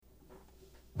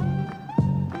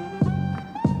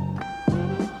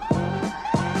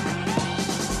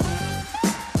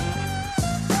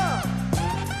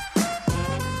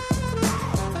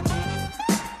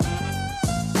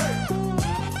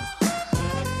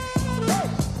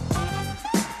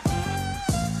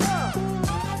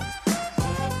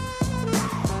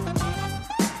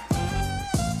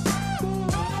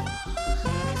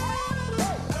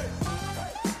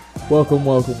Welcome,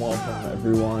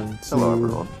 everyone. Hello,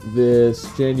 everyone. This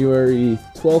January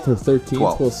 12th or 13th,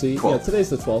 12th. we'll see. 12th. Yeah, today's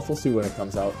the 12th. We'll see when it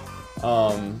comes out.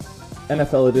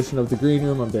 NFL edition of The Green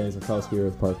Room. I'm Danny Zakowski here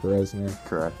with Parker Resner.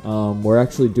 Correct. We're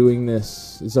actually doing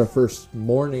this. This is our first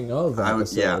morning of I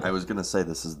episode. was going to say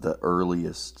this is the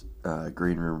earliest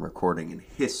Green Room recording in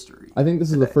history. I think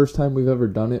this is the first time we've ever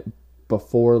done it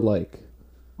before,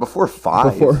 Before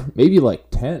 5? maybe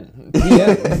 10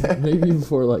 p.m. Maybe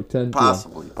before 10 p.m.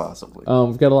 Possibly.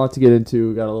 We've got a lot to get into.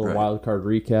 We've got a little wild card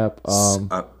recap.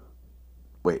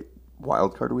 Wait,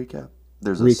 wild card recap?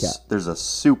 There's a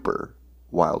super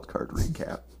wild card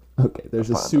recap. Okay, there's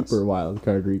a super wild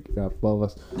card recap above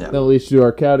us. Yeah. Then we'll each do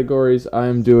our categories.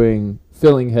 I'm doing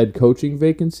filling head coaching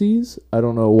vacancies. I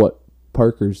don't know what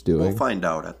Parker's doing. We'll find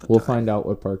out at the We'll time. find out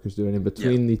what Parker's doing in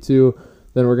between the two.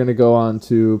 Then we're going to go on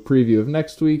to preview of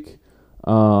next week.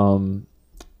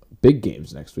 Big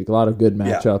games next week. A lot of good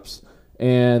matchups.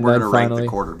 And We're then going to rank finally, the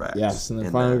quarterbacks. yes, and then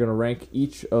finally we're going to rank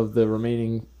each of the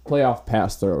remaining playoff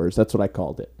pass throwers. That's what I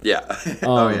called it. Yeah.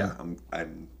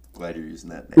 I'm glad you're using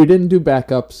that name. We didn't do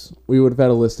backups. We would have had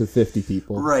a list of 50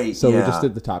 people. Right, So we yeah. just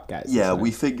did the top guys. Yeah,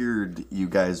 we figured you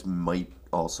guys might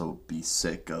also be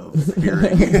sick of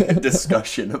hearing a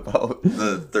discussion about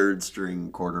the third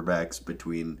string quarterbacks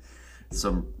between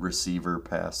some receiver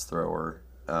pass thrower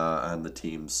on the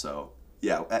team. So,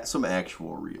 yeah, some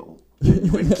actual real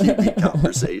genuine QB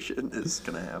conversation is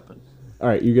going to happen. All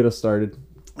right, you get us started.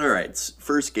 All right,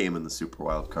 first game in the Super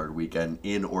Wildcard weekend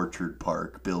in Orchard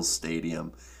Park, Bills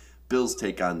Stadium. Bills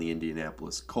take on the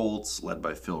Indianapolis Colts, led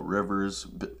by Phil Rivers.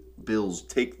 Bills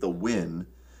take the win,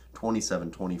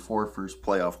 27-24, first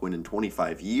playoff win in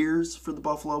 25 years for the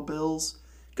Buffalo Bills.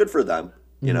 Good for them,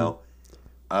 you know.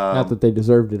 Not that they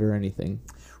deserved it or anything.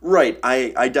 Right.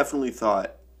 I definitely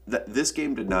thought that this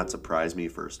game did not surprise me,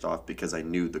 first off, because I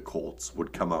knew the Colts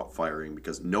would come out firing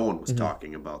because no one was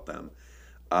talking about them.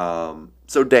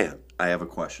 So, Dan, I have a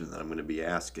question that I'm going to be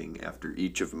asking after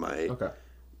each of my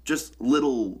just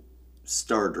little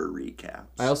starter recaps.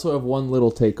 I also have one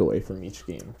little takeaway from each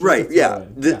game. Right,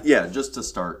 just to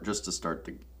start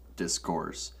the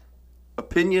discourse.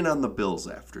 Opinion on the Bills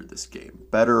after this game,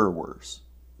 better or worse?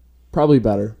 Probably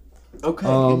better. Okay,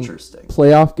 interesting.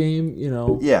 Playoff game, you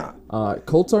know. Yeah.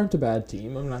 Colts aren't a bad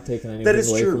team. I'm not taking anything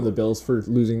away from the Bills for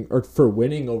losing or for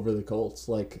winning over the Colts.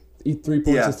 3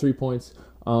 points is 3 points.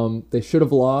 They should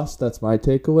have lost. That's my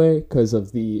takeaway because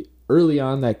of the early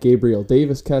on that Gabriel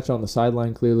Davis catch on the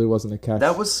sideline clearly wasn't a catch.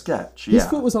 That was sketch. Yeah. His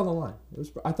foot was on the line.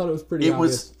 I thought it was pretty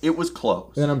obvious. It was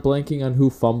close. And then I'm blanking on who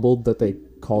fumbled that they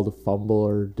called a fumble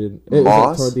or didn't.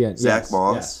 Moss? Toward the end. Zach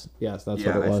Moss? Yes, that's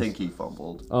what it was. I think he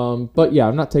fumbled. But yeah,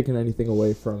 I'm not taking anything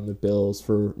away from the Bills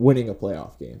for winning a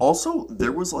playoff game. Also,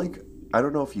 there was I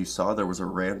don't know if you saw, there was a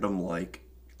random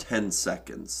 10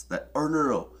 seconds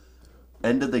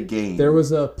end of the game. There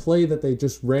was a play that they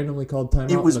just randomly called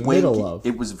timeout in the middle of.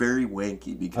 It was very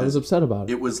wanky because I was upset about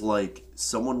it. It was like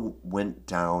someone went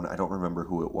down. I don't remember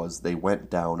who it was. They went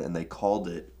down and they called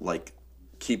it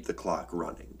keep the clock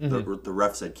running. The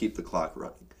ref said keep the clock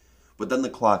running. But then the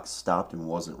clock stopped and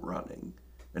wasn't running.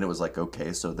 And it was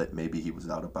okay, so that maybe he was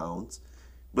out of bounds.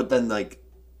 But then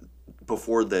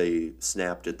before they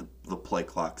snapped it, the play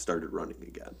clock started running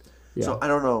again. Yeah. So I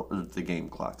don't know the game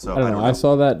clock. So I don't know. I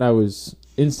saw that and I was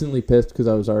instantly pissed because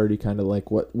I was already kind of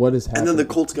what is happening? And then the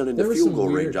Colts got into field goal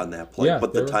range on that play,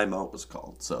 but the timeout was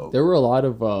called. So there were a lot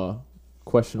of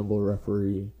questionable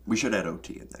referee. We should add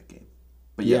OT in that game.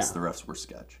 But yes, the refs were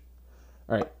sketch.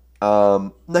 All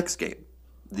right. Next game.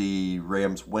 The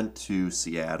Rams went to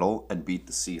Seattle and beat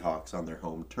the Seahawks on their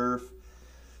home turf.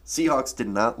 Seahawks did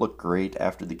not look great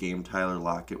after the game. Tyler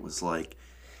Lockett was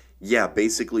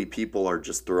basically people are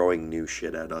just throwing new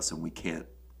shit at us and we can't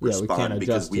respond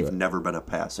because we've never been a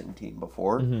passing team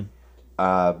before.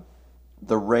 The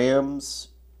Rams,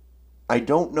 I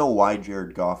don't know why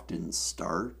Jared Goff didn't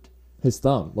start. His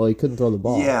thumb. Well, he couldn't throw the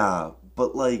ball. Yeah,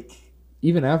 but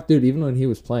even when he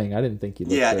was playing, I didn't think he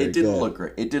looked very it didn't good. look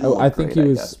great. It didn't look I think great, he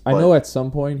was. I guess, I know at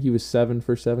some point he was 7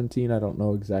 for 17. I don't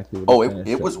know exactly what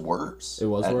it was worse. It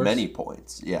was at worse? many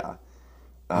points, yeah.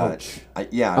 Ouch. I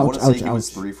want to say he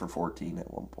was 3 for 14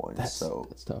 at one point. That's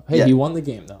tough. He won the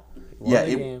game, though.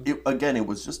 It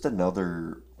was just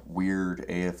another weird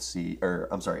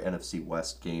NFC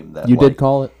West game that you did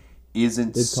call it.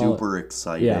 Isn't super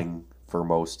exciting for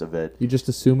most of it. You just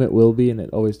assume it will be, and it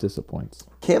always disappoints.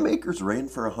 Cam Akers ran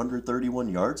for 131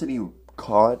 yards, and he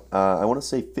caught, I want to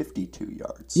say, 52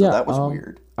 yards. So that was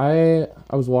weird. I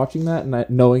was watching that, and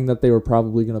knowing that they were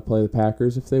probably going to play the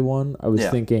Packers if they won, I was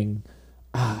thinking,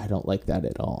 I don't like that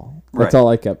at all. That's all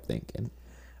I kept thinking.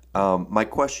 My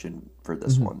question for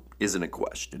this one isn't a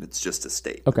question. It's just a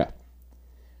statement. Okay.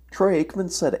 Troy Aikman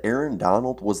said Aaron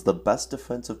Donald was the best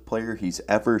defensive player he's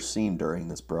ever seen during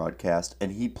this broadcast,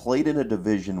 and he played in a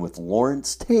division with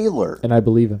Lawrence Taylor. And I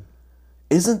believe him.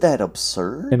 Isn't that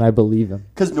absurd? And I believe him.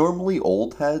 Because normally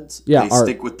old heads,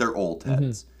 stick with their old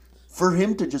heads. Mm-hmm. For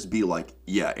him to just be like,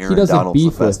 yeah, Aaron Donald's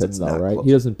the best, it's not right? close.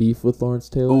 He doesn't beef with Lawrence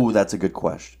Taylor? Oh, that's a good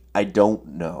question. I don't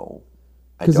know.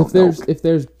 Because if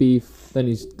there's beef, then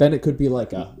it could be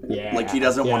like like he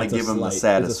doesn't want to give him the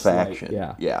satisfaction.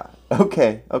 Yeah.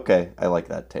 Okay. I like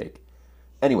that take.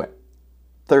 Anyway,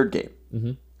 third game.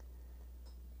 Mm-hmm.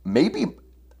 Maybe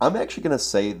I'm actually gonna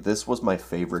say this was my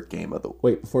favorite game of the week.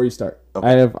 Wait, before you start,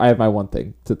 okay. I have my one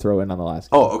thing to throw in on the last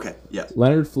game. Oh, okay. Yes.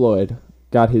 Leonard Floyd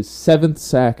got his 7th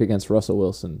sack against Russell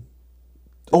Wilson.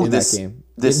 That game.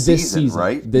 This season,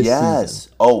 right? Yes.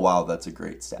 Season. Oh, wow. That's a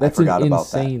great stat. I forgot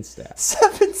about that. That's an insane stat.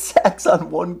 7 sacks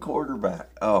on one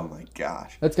quarterback. Oh, my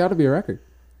gosh. That's got to be a record.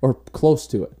 Or close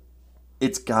to it.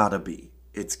 It's got to be.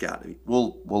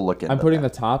 We'll look at it. I'm putting the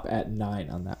top at 9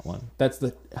 on that one. That's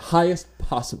the highest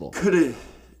possible.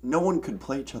 No one could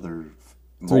play each other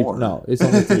more. No, it's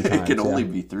only 3 times. It can only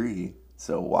be 3.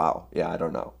 So, wow. Yeah, I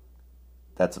don't know.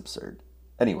 That's absurd.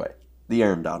 Anyway, the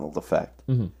Aaron Donald effect.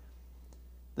 Mm-hmm.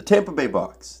 The Tampa Bay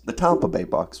Bucks,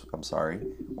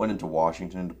 went into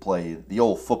Washington to play the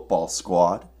old football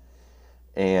squad.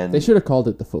 And they should have called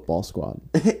it the football squad.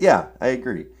 Yeah, I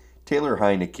agree. Taylor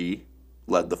Heineke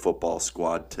led the football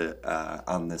squad to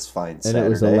on this fine Saturday. And it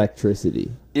was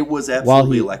electricity. It was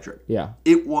absolutely electric. Yeah.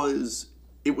 It was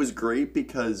great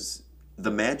because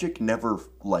the magic never,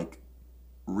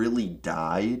 really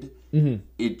died. Mm-hmm.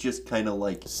 It just kind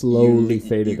of slowly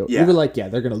faded. You were like, yeah,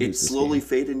 they're going to lose. It slowly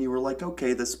faded, and you were like,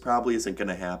 okay, this probably isn't going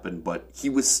to happen. But he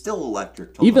was still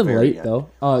electric. Even late end. Though,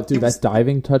 that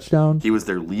diving touchdown. He was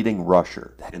their leading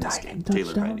rusher in this game.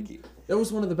 Taylor Heineke. That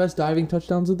was one of the best diving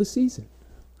touchdowns of the season.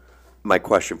 My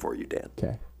question for you, Dan.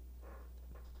 Okay.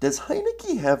 Does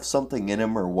Heineke have something in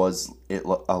him, or was it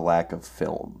a lack of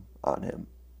film on him?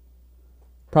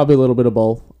 Probably a little bit of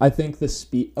both. I think the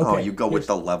speed... Okay, oh, you go with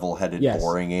the level-headed,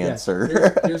 boring answer.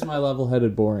 Yes. Here's my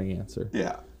level-headed, boring answer.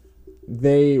 Yeah.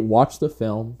 They watched the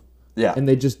film, and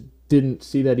they just didn't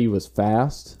see that he was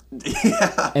fast.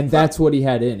 Yeah. And that's what he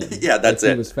had in him. Yeah, that's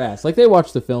it. He was fast. They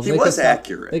watched the film. He was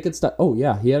accurate. They could stop. Oh,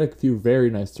 yeah. He had a few very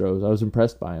nice throws. I was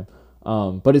impressed by him.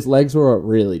 But his legs were what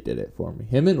really did it for me.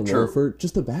 Him and Wolford,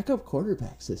 just the backup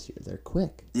quarterbacks this year. They're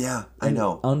quick. Yeah, I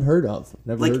know. Unheard of.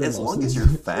 Never heard of as long as you're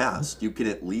fast, you can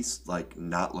at least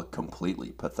not look completely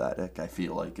pathetic. I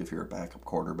feel like if you're a backup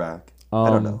quarterback,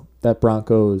 I don't know. That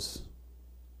Broncos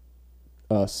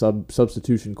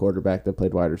substitution quarterback that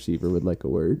played wide receiver would like a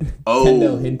word. Oh,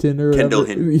 Kendall Hinton or whatever. Kendall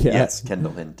Hinton. Yeah. Yes,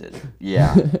 Kendall Hinton.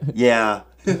 Yeah, yeah.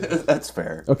 That's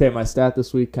fair. Okay, my stat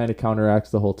this week kind of counteracts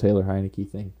the whole Taylor Heineke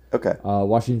thing. Okay.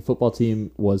 Washington football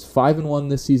team was 5-1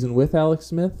 this season with Alex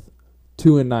Smith,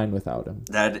 2-9 without him.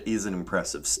 That is an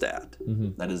impressive stat.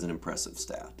 Mm-hmm. That is an impressive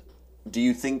stat. Do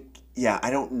you think? Yeah, I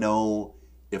don't know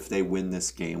if they win this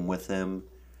game with him.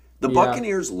 The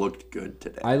Buccaneers looked good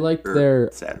today. I liked their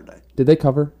Saturday. Did they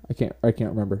cover? I can't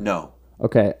remember. No.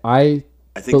 Okay, I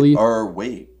think. Believe, or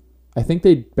wait. I think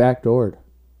they backdoored.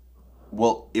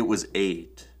 Well, it was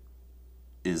 8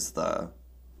 is the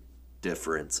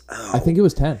difference. Oh. I think it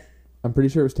was 10. I'm pretty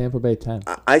sure it was Tampa Bay 10.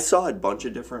 I saw a bunch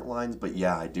of different lines, but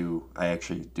yeah, I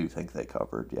actually do think they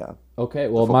covered, yeah. Okay,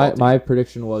 well, my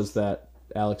prediction was that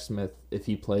Alex Smith, if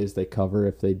he plays, they cover.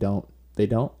 If they don't, they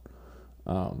don't.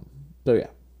 So, yeah.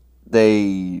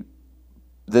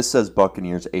 This says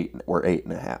Buccaneers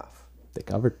 8.5. They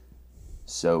covered.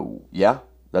 So, yeah,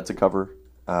 that's a cover.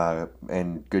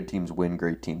 And good teams win,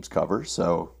 great teams cover.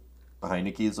 So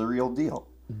Heineke is the real deal.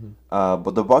 Mm-hmm.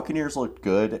 But the Buccaneers looked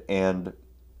good, and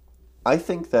I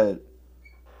think that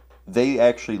they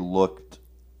actually looked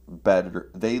better.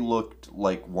 They looked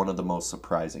like one of the most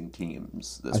surprising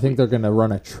teams this week. I think they're going to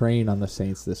run a train on the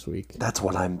Saints this week. That's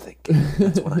what I'm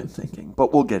thinking.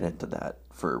 But we'll get into that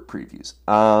for previews.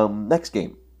 Next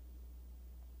game.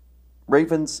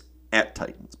 Ravens at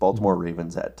Titans. Baltimore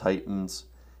Ravens at Titans.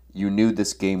 You knew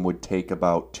this game would take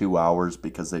about 2 hours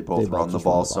because they both run the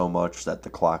ball so much that the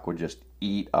clock would just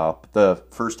eat up. The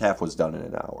first half was done in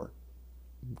an hour.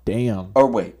 Damn. Or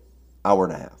wait, hour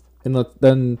and a half. And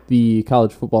then the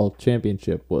college football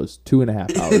championship was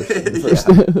 2.5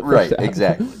 hours. Right,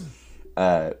 exactly.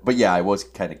 But yeah, I was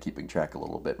kind of keeping track a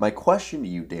little bit. My question to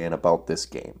you, Dan, about this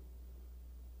game,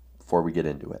 before we get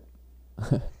into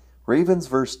it. Ravens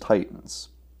versus Titans.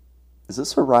 Is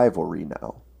this a rivalry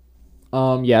now?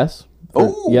 Yes.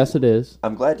 Yes, it is.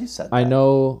 I'm glad you said that. I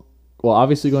know. Well,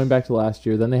 obviously going back to last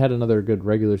year, then they had another good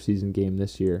regular season game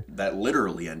this year. That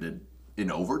literally ended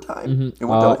in overtime? Mm-hmm. It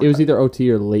went to overtime. It was either OT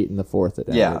or late in the fourth.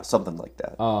 Something like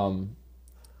that.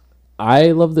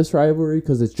 I love this rivalry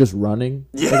because it's just running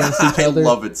against each other. I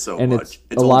love it so and much.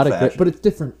 It's a lot of great, but it's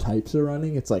different types of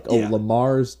running. It's like,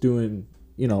 Lamar's doing,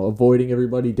 avoiding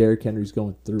everybody. Derrick Henry's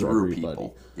going through everybody.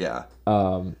 People. Yeah.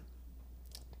 I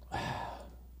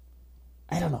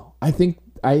don't know. I think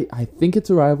it's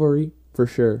a rivalry for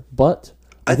sure, but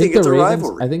I think it's a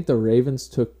rivalry. I think the Ravens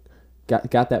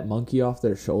got that monkey off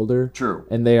their shoulder. True.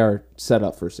 And they are set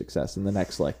up for success in the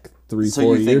next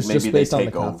 3-4 years. Maybe just based they on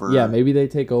take the over. Yeah, maybe they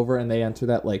take over and they enter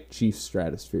that Chiefs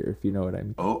stratosphere, if you know what I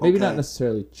mean. Oh, okay. Maybe not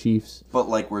necessarily Chiefs, but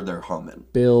where they're humming.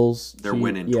 Bills. They're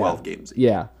winning 12 games.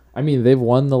 Yeah. I mean, they've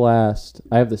won the last.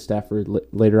 I have the stat for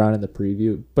later on in the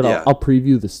preview, but I'll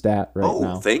preview the stat now.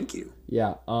 Oh, thank you.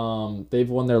 Yeah. They've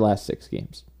won their last 6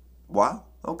 games. Wow.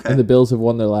 Okay. And the Bills have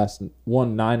won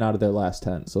 9 out of their last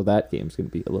 10, so that game's going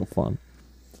to be a little fun.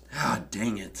 Ah,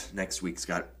 dang it. Next week's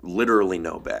got literally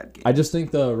no bad games. I just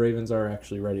think the Ravens are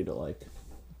actually ready to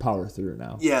power through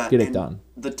now. Yeah. Get it done.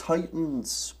 The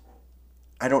Titans,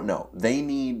 I don't know. They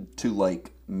need to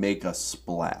make a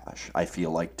splash, I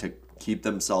feel like, to keep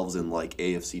themselves in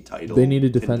AFC title. They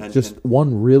need to just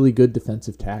one really good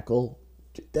defensive tackle.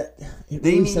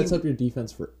 It sets up your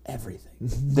defense for everything.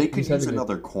 They could use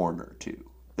another corner too.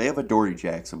 They have Adoree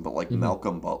Jackson, but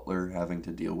Malcolm Butler having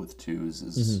to deal with twos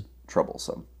is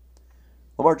troublesome.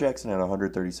 Lamar Jackson had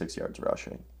 136 yards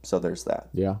rushing, so there's that.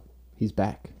 Yeah, he's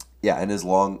back. Yeah, and his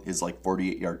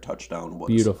 48-yard touchdown was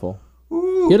beautiful.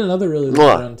 Ooh. He had another really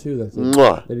long one too that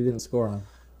he didn't score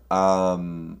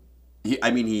on.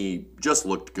 He just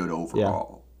looked good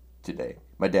overall today.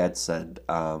 My dad said,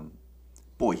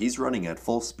 boy, he's running at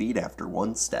full speed after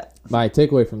one step. My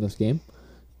takeaway from this game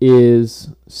is,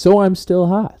 so I'm still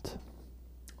hot.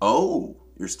 Oh,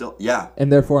 you're still, yeah.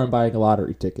 And therefore I'm buying a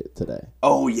lottery ticket today.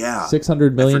 Oh, yeah.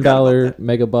 $600 million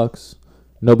mega bucks.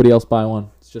 Nobody else buy one.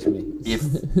 It's just me.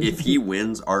 If he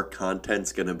wins, our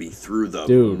content's going to be through the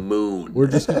moon. I'm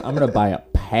going to buy a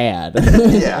pad.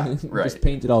 Yeah, right. Just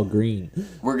paint it all green.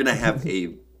 We're going to have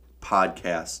a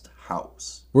podcast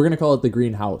house. We're going to call it the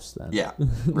green house then. Yeah,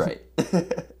 right.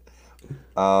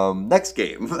 Next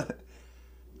game.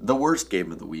 The worst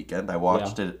game of the weekend. I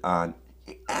watched it on...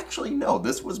 Actually, no.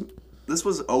 This was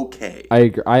okay. I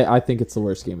agree. I think it's the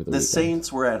worst game of the weekend. The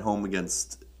Saints were at home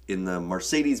in the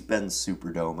Mercedes-Benz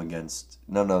Superdome against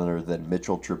none other than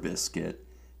Mitchell Trubisky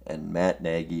and Matt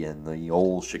Nagy and the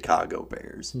old Chicago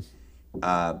Bears.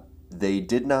 They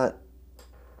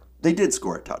did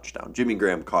score a touchdown. Jimmy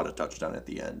Graham caught a touchdown at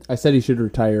the end. I said he should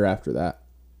retire after that.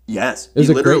 Yes, he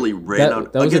literally ran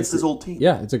out against his old team.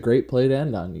 Yeah, it's a great play to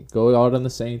end on. You go out on the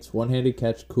Saints, one-handed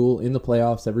catch, cool, in the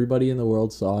playoffs. Everybody in the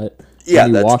world saw it. Yeah,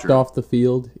 and that's walked true. off the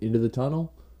field into the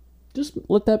tunnel. Just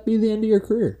let that be the end of your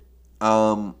career.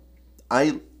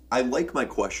 I like my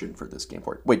question for this game.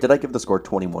 Wait, did I give the score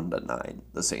 21-9?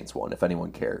 The Saints won, if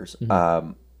anyone cares.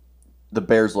 Mm-hmm. The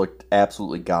Bears looked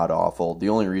absolutely god-awful. The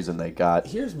only reason they got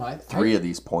three of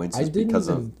these points is because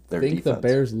of their defense. I think the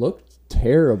Bears looked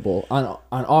terrible. On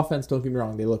offense, don't get me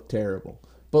wrong, they looked terrible.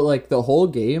 But, the whole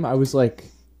game, I was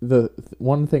the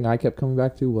one thing I kept coming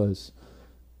back to was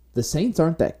the Saints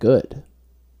aren't that good.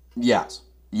 Yes.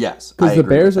 Because the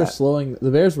Bears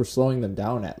were slowing them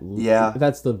down at least. Yeah.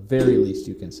 That's the very least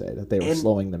you can say, that they were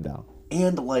slowing them down.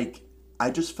 And, I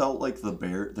just felt like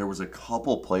there was a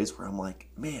couple plays where I'm like,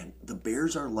 man, the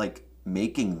Bears are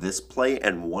making this play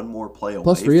and one more play away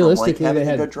Plus, from having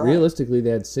a good drive. Realistically,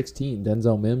 they had 16.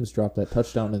 Denzel Mims dropped that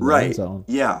touchdown in the end zone.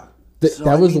 Yeah.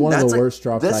 That was one of the worst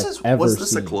drops I've ever seen. Was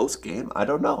this a close game? I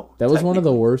don't know. That was one of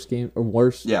the worst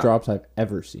drops I've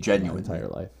ever seen in my entire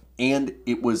life. And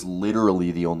it was literally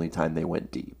the only time they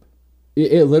went deep.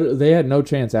 They had no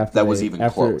chance after that. Was even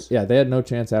close. Yeah, they had no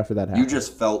chance after that happened. You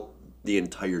just felt the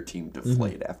entire team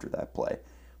deflate after that play.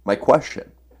 My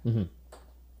question,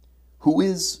 who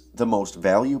is the most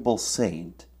valuable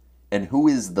Saint and who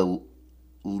is the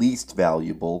least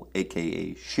valuable,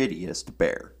 a.k.a. shittiest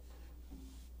Bear?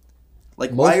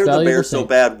 Why are the Bears so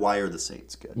bad? Why are the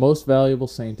Saints good? Most valuable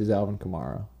Saint is Alvin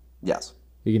Kamara. Yes.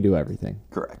 He can do everything.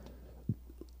 Correct.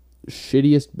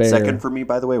 Shittiest Bear. Second for me,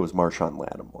 by the way, was Marshawn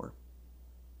Lattimore.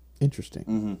 Interesting.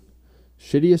 Mm-hmm.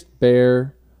 Shittiest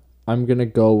Bear, I'm going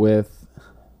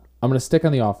to stick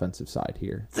on the offensive side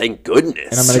here. Thank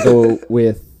goodness. And I'm going to go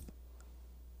with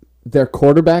their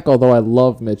quarterback, although I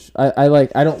love Mitch. I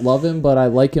don't love him, but I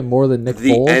like him more than Nick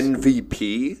Foles. The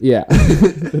MVP? Yeah.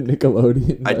 The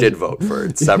Nickelodeon. I did vote for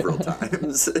it several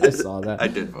times. I saw that. I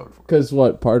did vote for it. Because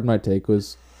Pardon My Take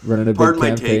was running a big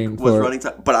campaign running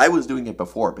time. But I was doing it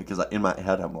before because in my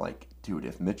head I'm like, dude,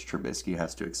 if Mitch Trubisky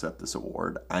has to accept this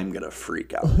award, I'm going to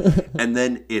freak out. And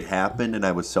then it happened, and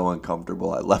I was so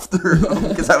uncomfortable, I left the room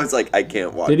because I was like, I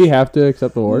can't watch. Did he have to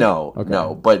accept the award? No, okay.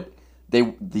 No. But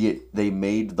they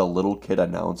made the little kid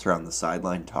announcer on the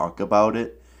sideline talk about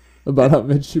it. About how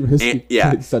Mitch Trubisky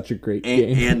played such a great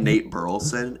game. And Nate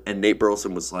Burleson. And Nate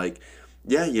Burleson was like,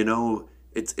 yeah, you know,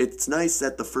 it's nice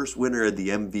that the first winner of the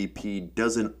MVP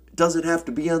doesn't have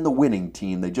to be on the winning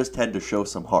team. They just had to show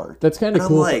some heart. That's kind of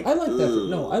cool. I like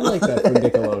that. I like that for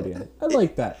Nickelodeon. I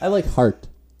like that. I like heart.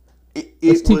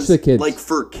 Let's teach the kids. Like,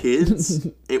 for kids,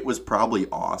 it was probably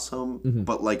awesome. Mm-hmm.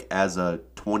 But, like, as a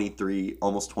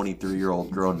almost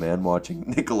 23-year-old grown man watching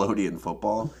Nickelodeon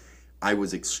football, I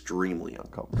was extremely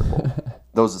uncomfortable.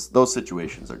 Those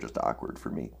situations are just awkward for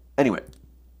me. Anyway,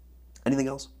 anything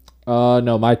else?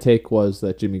 No, my take was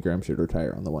that Jimmy Graham should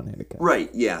retire on the one-handed catch. Right,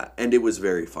 yeah. And it was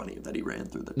very funny that he ran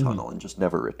through the tunnel and just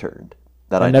never returned.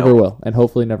 That I never will, and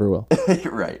hopefully never will.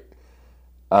 Right.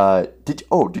 Did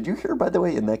you hear, by the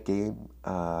way, in that game?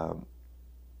 Dang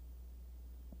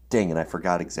it, I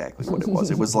forgot exactly what it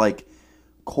was. It was like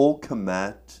Cole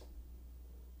Kmet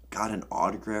got an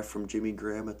autograph from Jimmy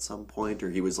Graham at some point, or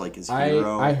he was like his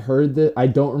hero. I heard that. I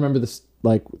don't remember this,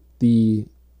 the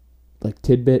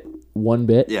tidbit one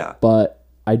bit. Yeah, but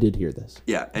I did hear this.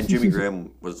 Yeah, and Jimmy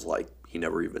Graham was like, he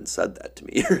never even said that to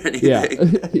me or anything. Yeah,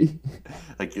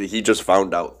 like he just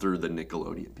found out through the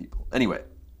Nickelodeon people. Anyway,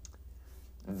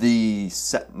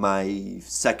 my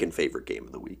second favorite game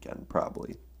of the weekend,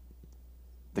 probably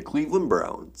the Cleveland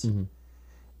Browns. Mm-hmm.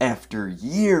 After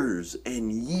years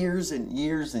and years and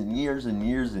years and years and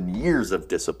years and years of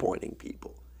disappointing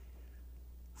people,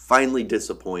 finally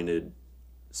disappointed,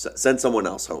 sent someone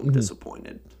else home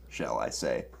disappointed, shall I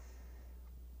say.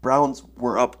 Browns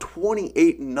were up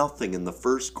 28-0 in the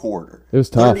first quarter. It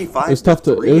was tough. It was tough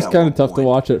to. It was kind of tough to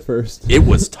watch at first. It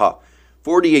was tough.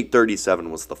 48-37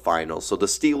 was the final. So the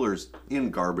Steelers in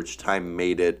garbage time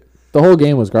made it. The whole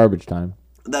game was garbage time.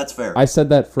 That's fair. I said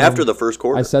that after the first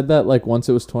quarter. I said that once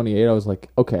it was 28, I was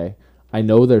like, okay, I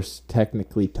know there's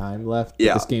technically time left,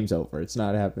 but this game's over. It's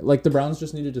not happening. Like, the Browns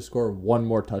just needed to score one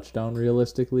more touchdown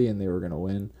realistically, and they were going to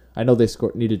win. I know they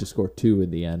needed to score 2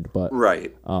 in the end, but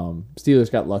right.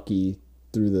 Steelers got lucky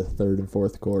through the third and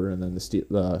fourth quarter, and then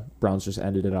the Browns just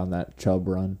ended it on that Chubb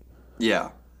run.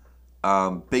 Yeah.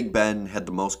 Big Ben had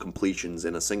the most completions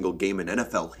in a single game in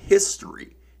NFL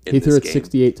history. He threw it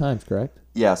 68 times, correct?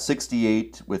 Yeah,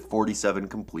 68 with 47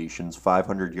 completions,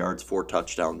 500 yards, 4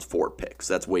 touchdowns, 4 picks.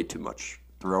 That's way too much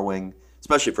throwing,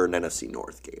 especially for an NFC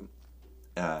North game.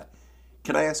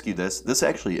 Can I ask you this? This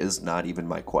actually is not even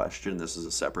my question. This is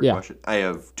a separate question. I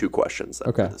have 2 questions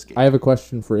for this game. I have a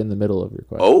question for in the middle of your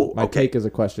question. Oh, my take is a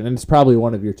question, and it's probably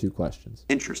one of your 2 questions.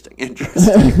 Interesting.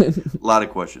 A lot of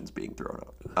questions being thrown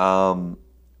out.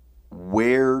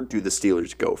 Where do the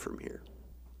Steelers go from here?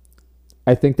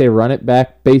 I think they run it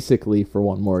back basically for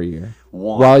one more year.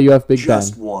 While you have Big Ben.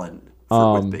 Just one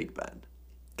with Big Ben.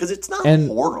 Because it's not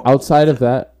horrible. Outside of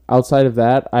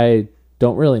that, I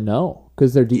don't really know.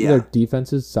 Because their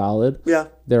defense is solid. Yeah.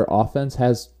 Their offense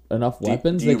has enough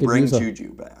weapons. Do you bring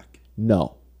Juju back?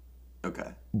 No.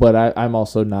 Okay. But I'm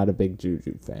also not a big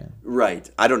Juju fan. Right.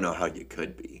 I don't know how you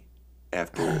could be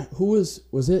after. Who was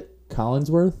it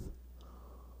Collinsworth?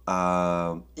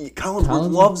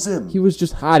 Collinsworth loves him. He was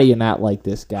just, how do you not like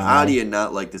this guy? How do you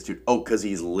not like this dude? Oh, because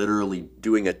he's literally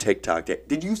doing a TikTok.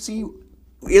 Did you see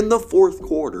in the fourth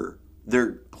quarter,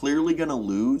 they're clearly going to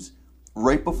lose.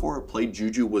 Right before it played,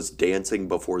 Juju was dancing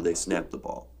before they snapped the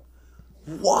ball.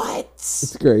 What?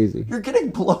 It's crazy. You're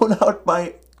getting blown out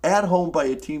at home by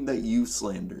a team that you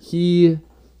slandered. He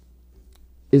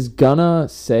is gonna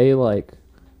say, like,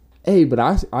 hey, but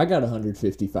I got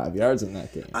 155 yards in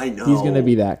that game. I know. He's gonna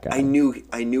be that guy. I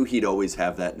knew he'd always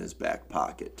have that in his back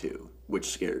pocket too, which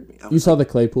scared me. You saw the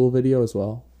Claypool video as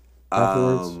well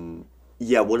afterwards?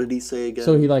 Yeah, what did he say again?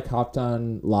 So he hopped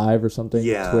on live or something,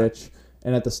 Twitch.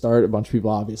 And at the start, a bunch of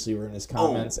people obviously were in his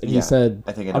comments. And he said,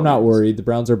 I'm not worried. The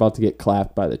Browns are about to get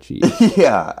clapped by the Chiefs.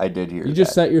 Yeah, I did hear that. You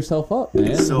just set yourself up,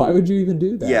 man. So, why would you even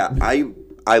do that? Yeah,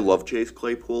 I love Chase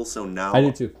Claypool, so now... I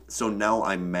do too. So now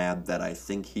I'm mad that I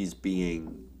think he's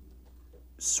being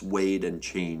swayed and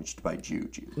changed by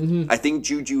Juju. Mm-hmm. I think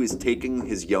Juju is taking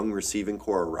his young receiving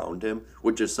core around him,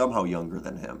 which is somehow younger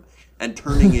than him, and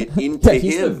turning it into he's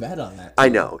him. He's the vet on that. I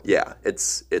know, yeah.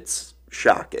 It's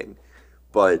shocking.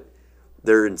 But...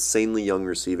 their insanely young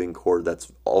receiving core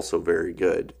that's also very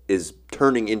good is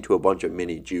turning into a bunch of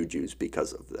mini Jujus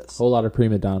because of this. Whole lot of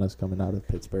prima donnas coming out of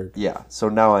Pittsburgh. Yeah, so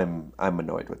now I'm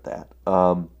annoyed with that.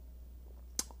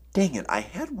 Dang it, I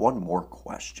had one more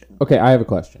question. Okay, I have a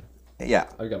question. Yeah.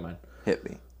 I got mine. Hit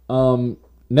me.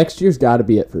 next year's got to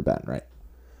be it for Ben, right?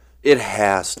 It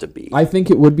has to be. I think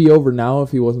it would be over now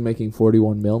if he wasn't making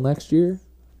 $41 million next year.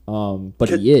 But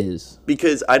he is.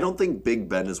 Because I don't think Big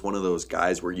Ben is one of those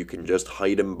guys where you can just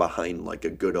hide him behind like a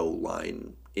good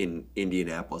O-line in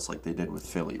Indianapolis like they did with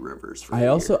Philly Rivers.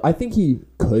 I think he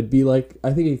could be like,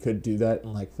 I think he could do that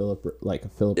in like a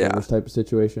Philip Rivers type of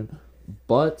situation.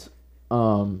 But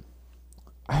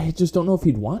I just don't know if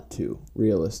he'd want to,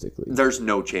 realistically. There's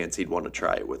no chance he'd want to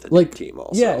try it with a new team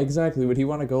also. Yeah, exactly. Would he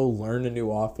want to go learn a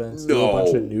new offense, do a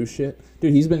bunch of new shit?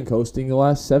 Dude, he's been coasting the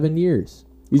last 7 years.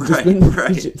 He's been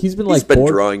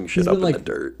drawing shit up in the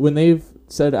dirt. When they've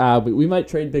said, we might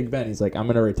trade Big Ben, he's like, I'm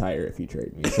going to retire if you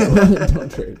trade me. So don't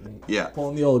trade me. Yeah.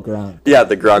 Pulling the old Gronk. Yeah,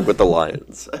 the Gronk with the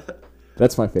Lions.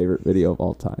 That's my favorite video of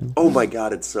all time. Oh my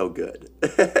God, it's so good.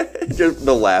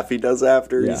 The laugh he does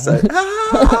after he said,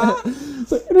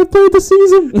 It's like, and I played the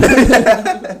season.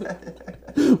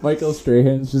 Michael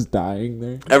Strahan's just dying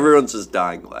there. Everyone's just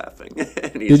dying laughing.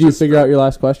 Did you figure out your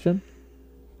last question?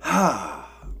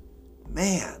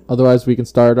 Man. Otherwise, we can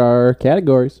start our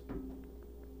categories.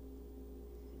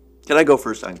 Can I go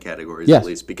first on categories at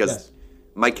least? Because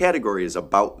my category is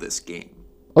about this game.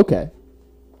 Okay.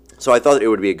 So I thought it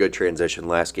would be a good transition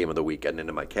last game of the weekend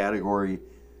into my category.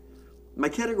 My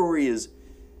category is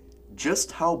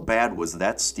just how bad was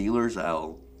that Steelers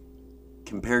L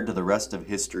compared to the rest of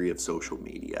history of social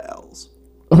media L's.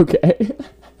 Okay.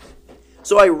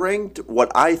 So I ranked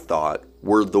what I thought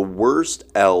were the worst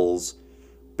L's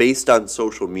based on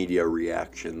social media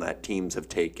reaction that teams have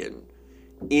taken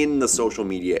in the social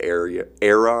media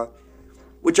era,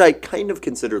 which I kind of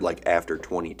considered like after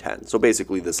 2010. So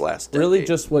basically this last decade. Really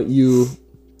just what you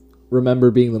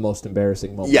remember being the most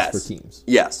embarrassing moments for teams.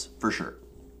 Yes, for sure.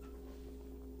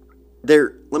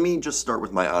 Let me just start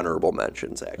with my honorable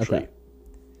mentions, actually.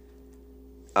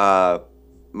 Okay.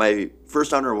 My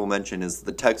first honorable mention is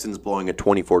the Texans blowing a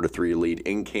 24-3 lead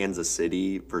in Kansas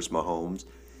City versus Mahomes.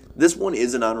 This one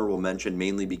is an honorable mention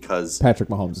mainly because Patrick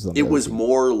Mahomes is on the it was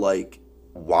more like,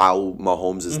 wow,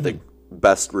 Mahomes is the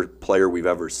best player we've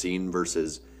ever seen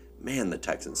versus, man, the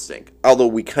Texans stink. Although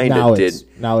we kind of did.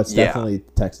 Now it's definitely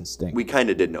Texans stink. We kind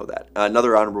of did know that.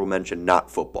 Another honorable mention,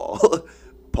 not football.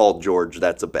 Paul George,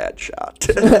 that's a bad shot.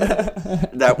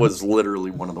 That was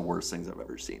literally one of the worst things I've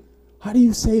ever seen. How do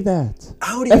you say that?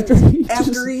 After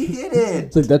he hit it.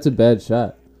 It's like, that's a bad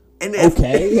shot. And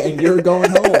and you're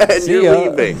going home. And you're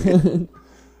leaving.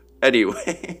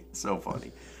 Anyway, so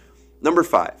funny. Number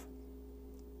 5.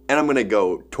 And I'm going to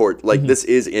go toward, this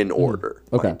is in order,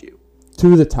 mind you.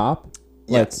 To the top?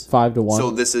 Yes. 5 to 1?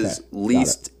 So this is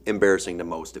least embarrassing to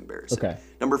most embarrassing. Okay.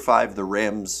 Number 5, the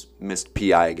Rams missed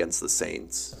PI against the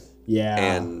Saints. Yeah.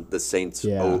 And the Saints'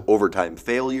 overtime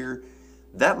failure.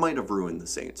 That might have ruined the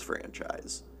Saints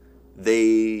franchise.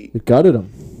 It gutted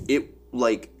them.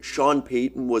 Sean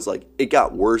Payton was it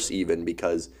got worse even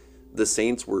because the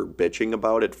Saints were bitching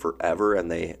about it forever and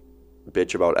they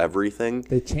bitch about everything.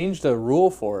 They changed a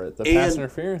rule for it, the pass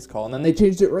interference call, and then they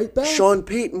changed it right back. Sean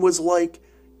Payton was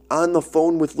on the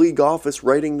phone with league office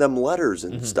writing them letters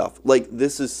and stuff.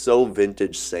 This is so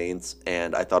vintage Saints,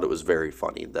 and I thought it was very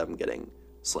funny, them getting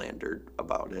slandered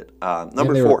about it.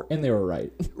 Number 4. And they were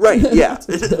right. Right, yeah.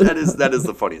 that is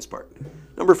the funniest part.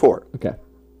 Number 4. Okay.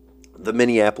 The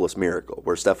Minneapolis Miracle,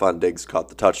 where Stephon Diggs caught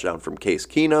the touchdown from Case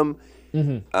Keenum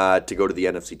to go to the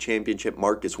NFC Championship.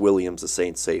 Marcus Williams, the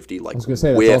Saints safety, I was going to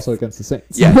say, that's also against the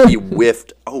Saints. Yeah, he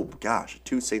whiffed. Oh, gosh,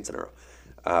 2 Saints in a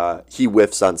row. He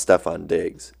whiffs on Stephon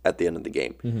Diggs at the end of the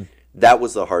game. That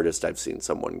was the hardest I've seen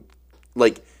someone.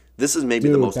 This is maybe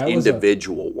the most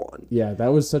individual one. Yeah, that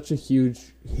was such a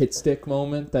huge hit stick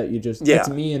moment that you just... It's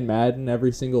me and Madden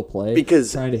every single play.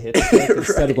 Because trying to hit stick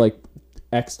instead of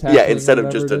X tackle. Yeah, instead of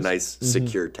just a nice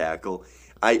secure tackle.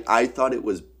 I thought it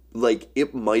was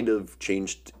it might have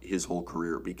changed his whole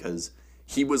career because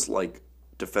he was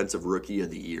defensive rookie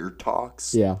of the year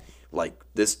talks. Yeah.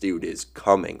 This dude is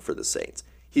coming for the Saints.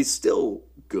 He's still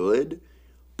good,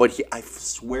 but I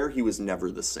swear he was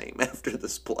never the same after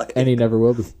this play. And he never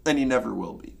will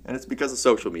be. And it's because of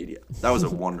social media. That was a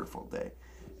wonderful day.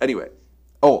 Anyway.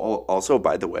 Also,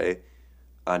 by the way,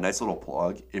 a nice little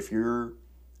plug. If you're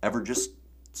ever just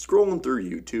scrolling through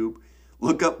YouTube,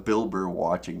 look up Bill Burr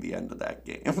watching the end of that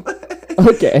game.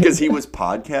 Okay. Because he was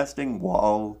podcasting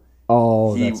while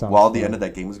the end of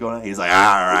that game was going on. He's like,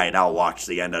 all right, I'll watch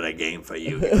the end of the game for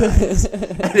you guys.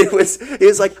 And he was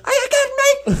like, are you kidding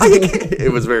me?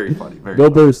 It was very funny.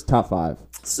 Bill Burr's top 5.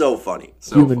 So funny.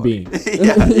 Human beings.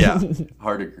 Yeah.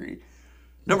 Hard agree.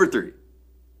 Number 3.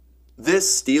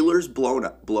 This Steelers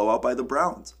blowout by the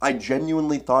Browns. I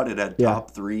genuinely thought it had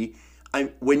top 3.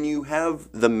 When you have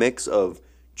the mix of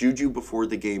Juju before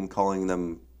the game calling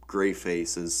them gray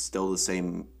face is still the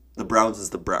same. The Browns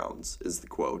is the Browns is the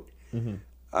quote. Mm-hmm.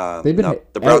 They've been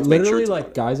the Browns literally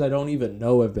like guys I don't even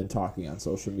know have been talking on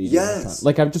social media. Yes,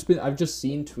 like I've just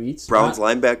seen tweets. Browns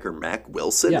linebacker Mac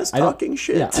Wilson is talking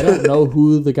shit. Yeah, I don't know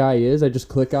who the guy is. I just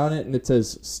click on it and it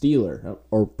says Steeler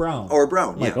or Brown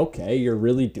I'm like, okay, you're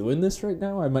really doing this right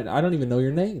now. I don't even know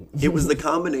your name. It was the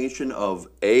combination of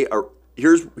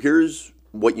here's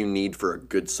what you need for a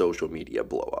good social media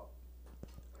blow up.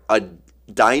 A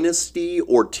dynasty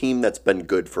or team that's been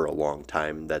good for a long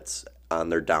time that's on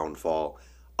their downfall.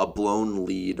 A blown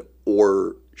lead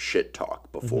or shit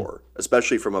talk before,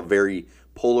 especially from a very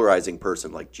polarizing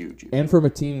person like Juju. And from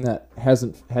a team that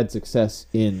hasn't had success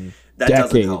in that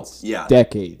decades. Doesn't help. Yeah,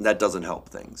 decades. That doesn't help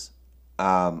things.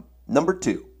 Number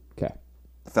 2. Okay.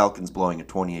 The Falcons blowing a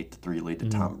 28-3 lead to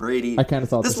Tom Brady. I kind of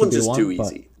thought this one's just too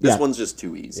easy. This one's just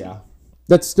too easy. Yeah.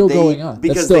 That's still going on.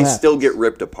 Because they still get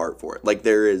ripped apart for it. Like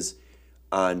there is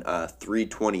on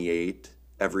 3/28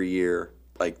 every year.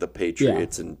 Like the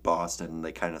Patriots in Boston,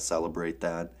 they kind of celebrate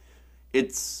that.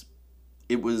 It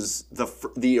was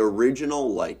the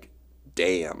original like,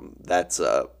 damn, that's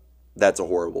a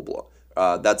horrible blow.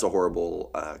 That's a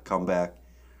horrible comeback.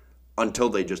 Until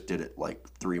they just did it like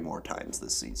 3 more times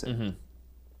this season. Mm-hmm.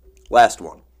 Last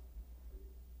one,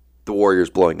 the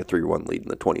Warriors blowing a 3-1 lead in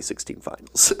the 2016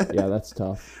 finals. Yeah, that's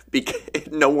tough. Because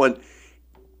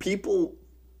people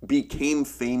became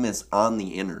famous on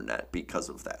the internet because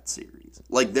of that series.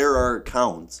 Like there are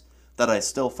accounts that I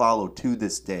still follow to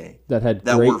this day that had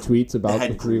great tweets about that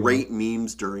had great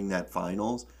memes during that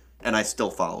finals, and I still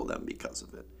follow them because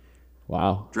of it.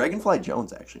 Wow. Dragonfly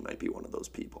Jones actually might be one of those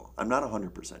people. I'm not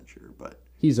 100% sure, but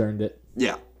he's earned it.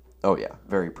 Yeah. Oh yeah,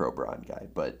 very pro Braun guy.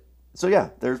 But so yeah,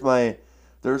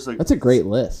 that's a great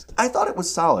list. I thought it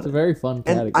was solid. It's a very fun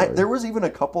category. And there was even a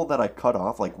couple that I cut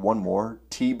off, like one more.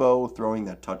 Tebow throwing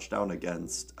that touchdown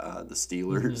against the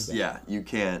Steelers. Mm-hmm. Yeah, you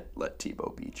can't let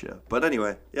Tebow beat you. But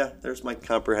anyway, yeah, there's my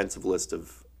comprehensive list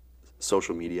of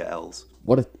social media L's.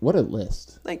 What a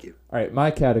list. Thank you. All right,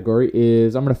 my category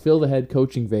is I'm going to fill the head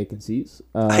coaching vacancies.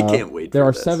 I can't wait There for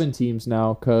are this. 7 teams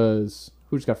now because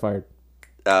who just got fired?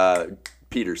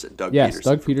 Peterson. Doug Peterson. Yes,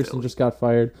 Doug Peterson just got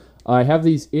fired. I have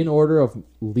these in order of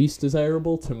least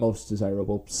desirable to most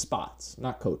desirable spots,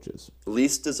 not coaches.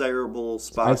 Least desirable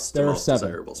spots to most 7.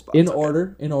 desirable spots. In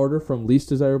order from least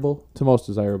desirable to most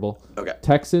desirable. Okay.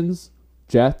 Texans,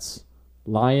 Jets,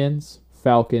 Lions,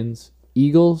 Falcons,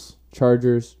 Eagles,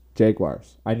 Chargers,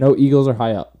 Jaguars. I know Eagles are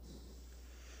high up.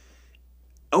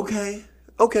 Okay.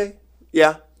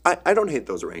 Yeah, I don't hate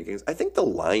those rankings. I think the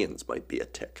Lions might be a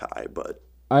tick high, but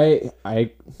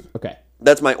okay.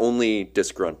 That's my only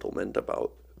disgruntlement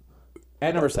about.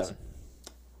 At number 7,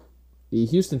 the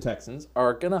Houston Texans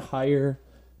are going to hire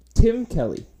Tim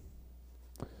Kelly.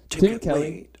 Tim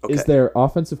Kelly is their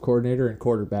offensive coordinator and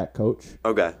quarterback coach.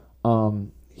 Okay.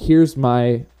 Here's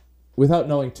my, without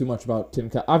knowing too much about Tim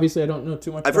Kelly. Obviously, I don't know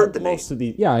too much about most of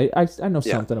these. Yeah, I know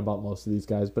something about most of these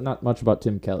guys, but not much about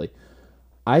Tim Kelly.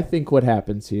 I think what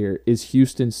happens here is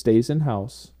Houston stays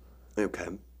in-house. Okay.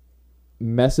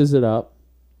 Messes it up.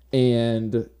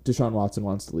 And Deshaun Watson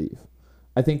wants to leave.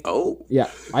 I think. Oh. Yeah.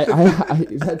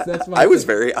 That's my. I was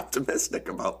very optimistic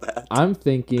about that. I'm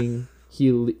thinking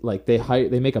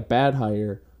they make a bad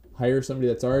hire somebody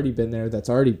that's already been there, that's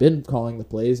already been calling the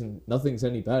plays, and nothing's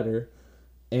any better.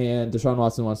 And Deshaun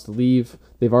Watson wants to leave.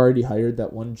 They've already hired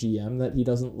that one GM that he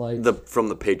doesn't like. From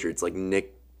the Patriots, like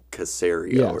Nick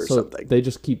Caserio or something. They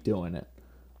just keep doing it.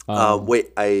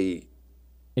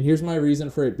 And here's my reason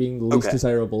for it being the least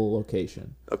desirable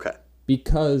location. Okay.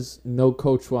 Because no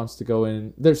coach wants to go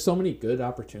in. There's so many good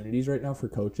opportunities right now for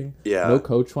coaching. Yeah. No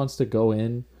coach wants to go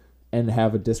in and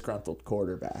have a disgruntled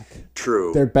quarterback.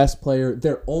 True. Their best player,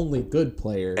 their only good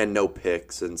player. And no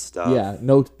picks and stuff. Yeah,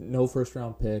 no first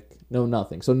round pick, no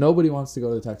nothing. So nobody wants to go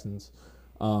to the Texans.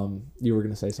 You were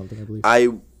going to say something, I believe. I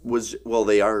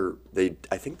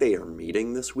think they are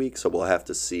meeting this week, so we'll have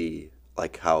to see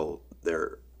like how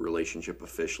their relationship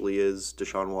officially is,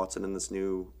 Deshaun Watson and this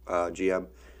new GM.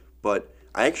 But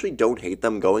I actually don't hate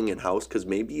them going in-house because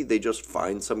maybe they just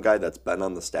find some guy that's been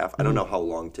on the staff. I don't know how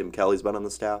long Tim Kelly's been on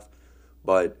the staff,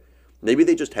 but maybe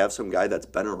they just have some guy that's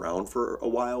been around for a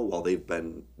while they've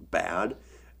been bad,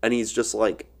 and he's just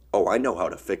like, oh, I know how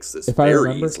to fix this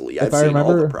easily. I've seen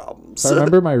all the problems. If I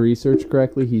remember my research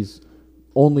correctly, he's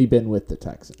only been with the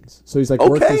Texans. So he's like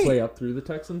worked his way up through the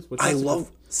Texans. Which I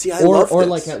love this.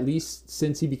 Like at least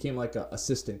since he became like a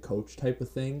assistant coach type of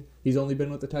thing, he's only been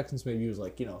with the Texans. Maybe he was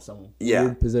like, some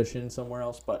weird position somewhere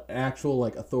else, but an actual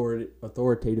like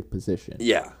authoritative position.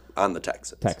 Yeah, on the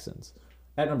Texans.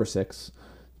 At number 6,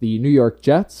 the New York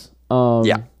Jets.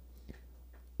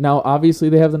 Now, obviously,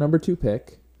 they have the number 2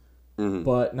 pick,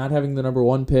 but not having the number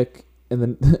 1 pick and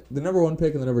then the number 1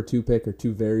 pick and the number 2 pick are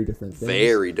two very different things.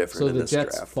 Very different. So in the this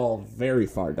Jets draft. fall very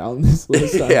far down this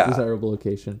list on desirable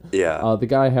location. Yeah. The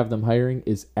guy I have them hiring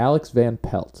is Alex Van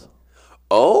Pelt.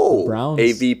 Oh, Browns,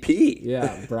 AVP.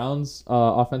 Yeah, Browns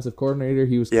offensive coordinator.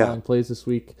 He was calling plays this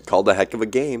week. Called a heck of a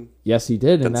game. Yes, he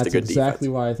did, and that's exactly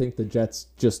why I think the Jets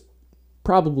just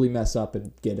probably mess up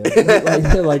and get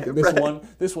him. like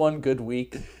this one good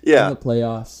week in the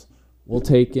playoffs. We'll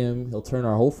take him. He'll turn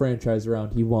our whole franchise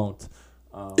around. He won't.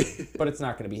 But it's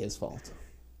not going to be his fault.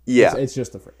 Yeah. It's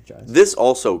just the franchise. This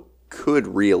also could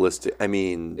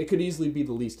it could easily be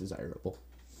the least desirable.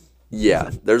 Yeah,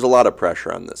 there's a lot of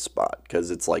pressure on this spot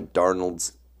because it's like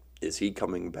Darnold's, is he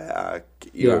coming back?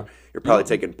 You're probably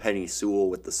taking Penny Sewell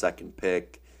with the second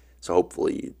pick. So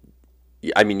hopefully,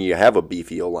 you have a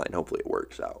beefy O-line. Hopefully it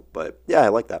works out. But yeah, I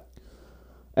like that.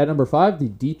 At number 5, the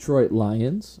Detroit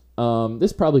Lions.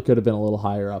 This probably could have been a little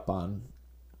higher up on,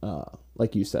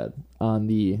 like you said, on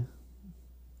the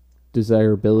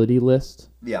desirability list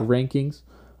rankings.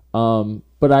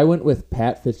 But I went with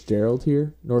Pat Fitzgerald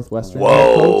here, Northwestern.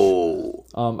 Whoa!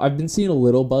 Coach. I've been seeing a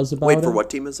little buzz about it. Wait, for what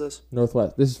team is this?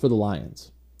 Northwest. This is for the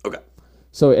Lions. Okay.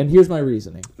 So, and here's my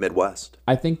reasoning. Midwest.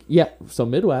 I think, so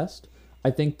Midwest. I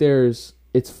think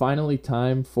it's finally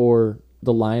time for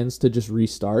the Lions to just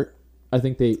restart. I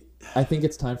think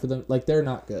it's time for them. Like, they're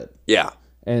not good. Yeah.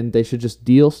 And they should just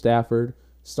deal Stafford,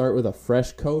 start with a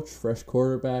fresh coach, fresh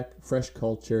quarterback, fresh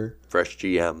culture. Fresh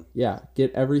GM. Yeah.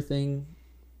 Get everything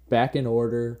back in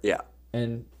order. Yeah.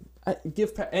 And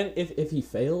if he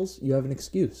fails, you have an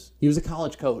excuse. He was a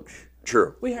college coach.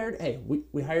 True. We hired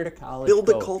a college Build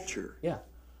coach. a culture. Yeah.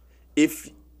 If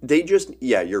they just,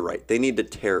 you're right. They need to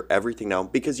tear everything down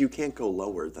because you can't go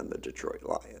lower than the Detroit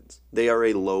Lions. They are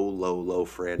a low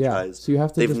franchise. Yeah. So you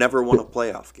have to They've never won a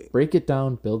playoff game. Break it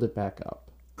down, build it back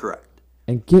up. Correct.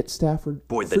 And get Stafford.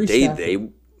 Boy, the day they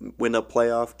win a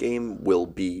playoff game will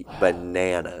be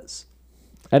bananas.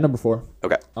 At number 4.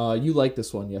 Okay. You liked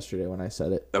this one yesterday when I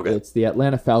said it. Okay. It's the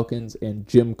Atlanta Falcons and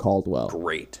Jim Caldwell.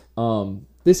 Great.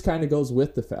 This kind of goes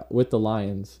with the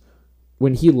Lions.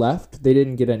 When he left, they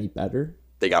didn't get any better.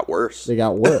 They got worse.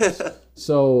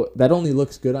 So that only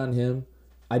looks good on him.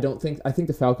 I think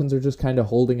the Falcons are just kind of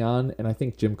holding on, and I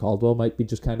think Jim Caldwell might be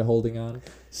just kind of holding on.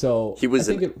 So he was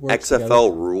an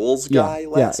XFL rules guy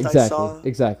last I saw.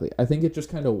 Exactly. I think it just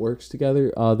kind of works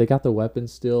together. They got the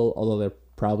weapons still, although they're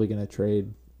probably going to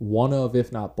trade one of,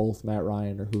 if not both, Matt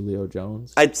Ryan or Julio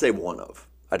Jones. I'd say one of.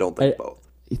 I don't think both.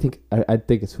 You think? I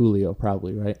think it's Julio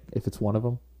probably, right? If it's one of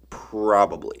them.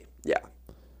 Probably, yeah.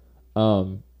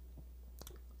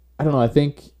 I don't know. I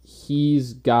think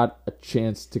he's got a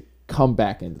chance to come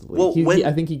back into the league. Well,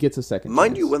 I think he gets a second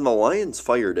mind chance. you, when the Lions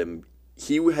fired him,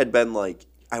 he had been like,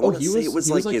 I want to say it was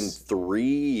like in 3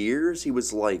 years, he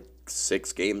was like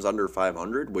 6 games under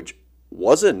 500, which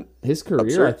wasn't his career.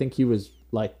 absurd. I think he was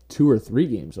like 2 or 3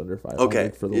 games under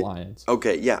 500 for the Lions.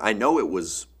 Okay, yeah, I know it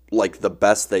was like the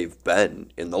best they've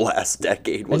been in the last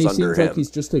decade was under him. And he seems like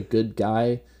he's just a good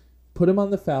guy. Put him on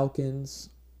the Falcons.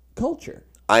 Culture.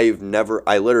 I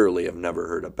literally have never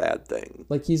heard a bad thing.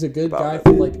 Like he's a good guy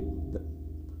for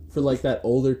that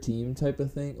older team type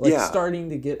of thing. Like starting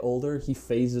to get older, he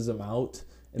phases them out.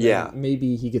 And then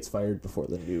maybe he gets fired before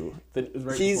the new.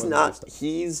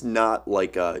 He's not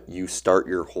like you start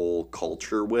your whole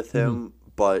culture with him,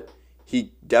 but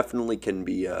he definitely can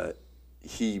be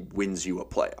he wins you a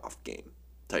playoff game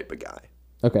type of guy.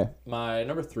 Okay, my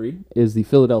number 3 is the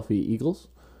Philadelphia Eagles.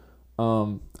 I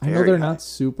know they're not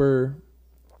super.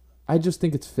 I just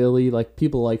think it's Philly. Like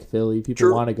people like Philly.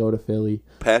 People want to go to Philly.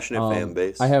 Passionate fan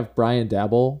base. I have Brian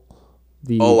Daboll,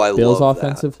 the Bills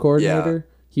offensive coordinator.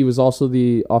 Yeah. He was also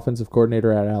the offensive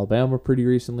coordinator at Alabama pretty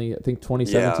recently. I think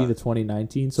 2017 to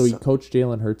 2019. So he coached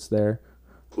Jalen Hurts there.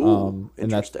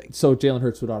 Interesting. So Jalen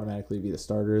Hurts would automatically be the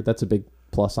starter. That's a big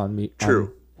plus on me.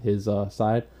 True. On his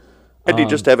side. And he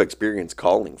just have experience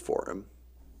calling for him.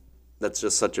 That's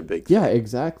just such a big thing. Yeah,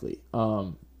 exactly.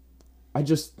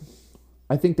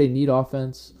 I think they need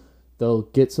offense. They'll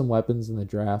get some weapons in the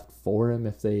draft for him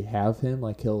if they have him.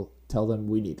 Like he'll tell them,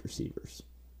 we need receivers.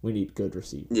 We need good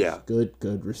receivers. Yeah.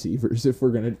 Good receivers if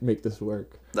we're going to make this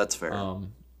work. That's fair.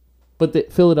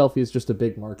 But Philadelphia is just a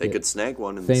big market. They could snag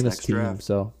one in this next draft.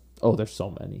 So, there's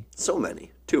so many. So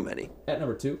many. Too many. At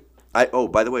number 2. By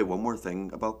the way, one more thing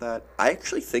about that. I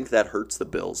actually think that hurts the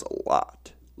Bills a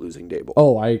lot. Losing Daboll.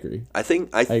 Oh, I agree. I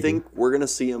think we're gonna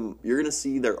see them. You're gonna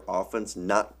see their offense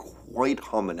not quite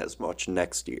humming as much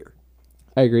next year.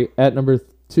 I agree. At number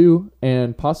 2,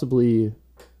 and possibly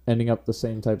ending up the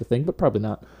same type of thing, but probably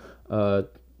not.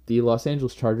 The Los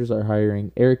Angeles Chargers are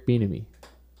hiring Eric Bieniemy.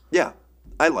 Yeah.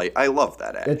 I love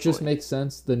that, actually. It just makes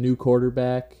sense. The new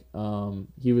quarterback,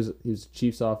 he was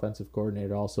Chiefs offensive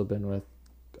coordinator, also been with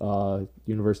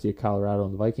University of Colorado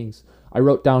and the Vikings. I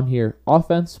wrote down here,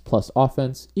 offense plus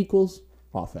offense equals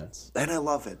offense. And I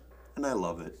love it.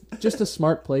 Just a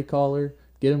smart play caller.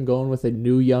 Get him going with a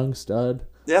new young stud.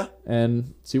 Yeah.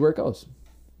 And see where it goes.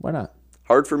 Why not?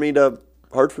 Hard for me to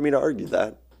argue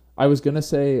that. I was going to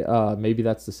say maybe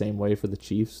that's the same way for the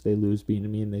Chiefs. They lose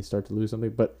Bieniemy and they start to lose something.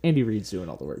 But Andy Reid's doing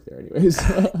all the work there anyways.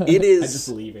 It is. I just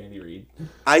leave Andy Reid.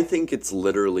 I think it's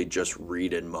literally just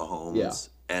Reid and Mahomes. Yeah.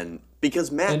 And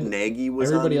because Matt Nagy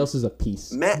was everybody else is a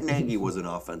piece. Matt Nagy was an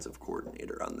offensive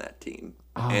coordinator on that team.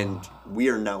 And we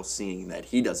are now seeing that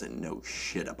he doesn't know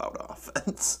shit about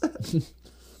offense.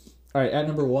 All right, at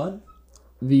number 1,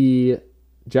 the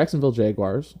Jacksonville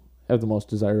Jaguars have the most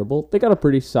desirable. They got a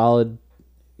pretty solid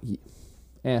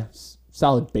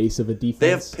base of a defense. They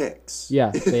have picks.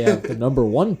 Yeah, they have the number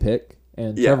 1 pick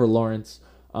and Trevor Lawrence.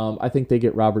 I think they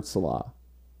get Robert Saleh.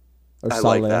 I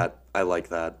like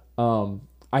that.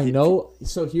 I know.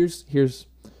 So here's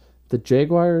the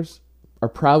Jaguars are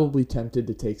probably tempted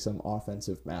to take some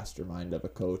offensive mastermind of a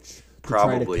coach to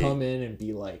try to come in and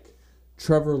be like,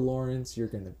 Trevor Lawrence, you're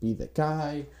going to be the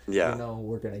guy. Yeah.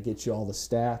 We're going to get you all the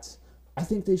stats. I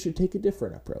think they should take a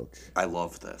different approach. I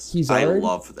love this. I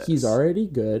love this. He's already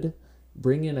good.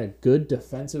 Bring in a good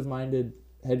defensive-minded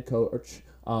head coach.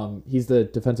 He's the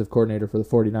defensive coordinator for the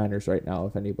 49ers right now,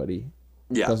 if anybody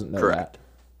doesn't know that.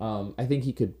 I think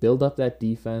he could build up that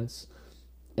defense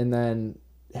and then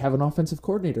have an offensive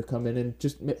coordinator come in and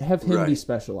just have him be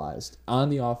specialized on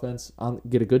the offense,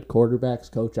 get a good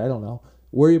quarterbacks coach. I don't know.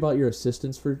 Worry about your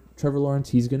assistants for Trevor Lawrence.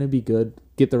 He's going to be good.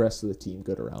 Get the rest of the team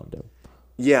good around him.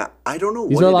 Yeah, I don't know what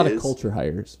it is. These are a lot of culture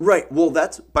hires. Right. Well,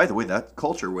 by the way, that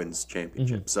culture wins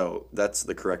championship. Mm-hmm. So that's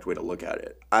the correct way to look at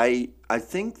it. I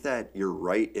think that you're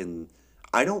right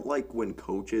I don't like when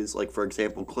coaches, like, for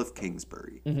example, Cliff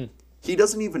Kingsbury, he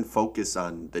doesn't even focus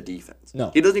on the defense.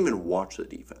 No. He doesn't even watch the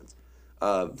defense.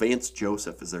 Vance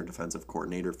Joseph is their defensive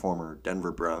coordinator, former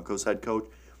Denver Broncos head coach.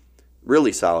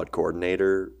 Really solid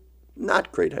coordinator.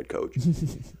 Not great head coach.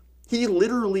 He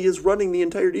literally is running the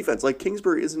entire defense. Like,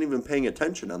 Kingsbury isn't even paying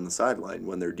attention on the sideline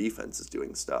when their defense is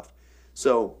doing stuff.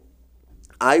 So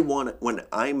when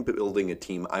I'm building a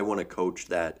team, I want a coach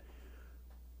that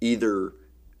either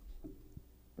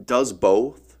does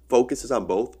both, focuses on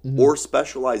both, or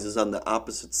specializes on the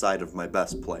opposite side of my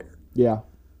best player. Yeah,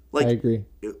 I agree.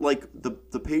 Like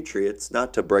the Patriots,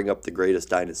 not to bring up the greatest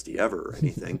dynasty ever or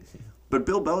anything, but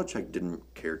Bill Belichick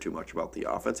didn't care too much about the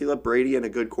offense. He let Brady and a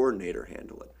good coordinator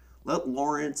handle it. Let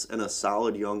Lawrence and a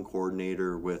solid young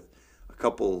coordinator with a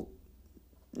couple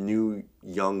new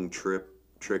young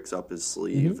tricks up his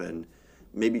sleeve and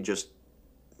maybe just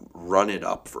run it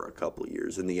up for a couple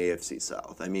years in the AFC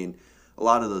South. I mean, a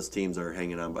lot of those teams are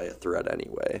hanging on by a thread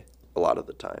anyway, a lot of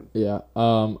the time. Yeah.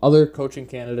 Other coaching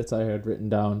candidates I had written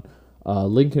down,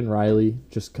 Lincoln Riley,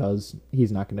 just because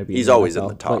he's not going to be He's always in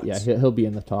the talks. But yeah, he'll be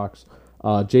in the talks.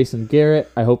 Jason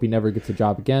Garrett, I hope he never gets a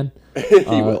job again.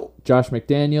 He will. Josh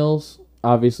McDaniels,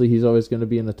 obviously he's always going to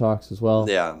be in the talks as well.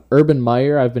 Yeah. Urban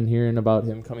Meyer, I've been hearing about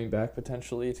him coming back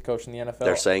potentially to coach in the NFL.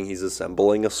 They're saying he's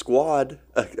assembling a squad,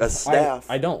 a staff.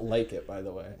 I don't like it, by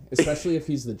the way, especially if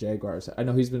he's the Jaguars. I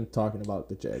know he's been talking about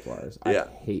the Jaguars. I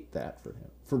hate that for him,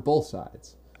 for both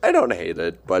sides. I don't hate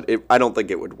it, but I don't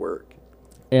think it would work.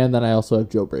 And then I also have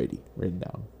Joe Brady written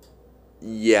down.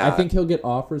 Yeah. I think he'll get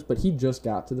offers, but he just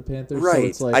got to the Panthers. Right. So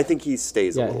it's like, I think he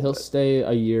stays a little bit. He'll stay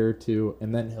a year or two,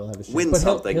 and then he'll have a chance. Win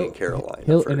something in Carolina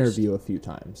He'll first. interview a few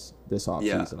times this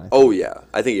offseason, I think. Oh, yeah.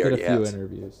 I think he already has. A few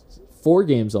interviews. 4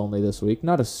 games only this week.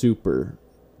 Not a super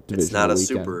divisional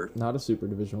weekend. Not a super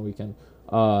divisional weekend.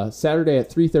 Saturday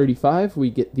at 3:35, we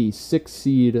get the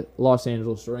 6-seed Los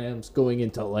Angeles Rams going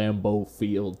into Lambeau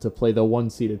Field to play the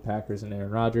 1-seeded Packers and Aaron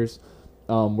Rodgers.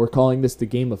 We're calling this the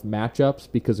game of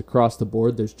matchups because across the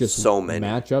board there's just so many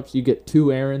matchups. You get 2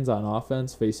 Aarons on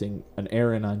offense facing an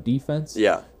Aaron on defense.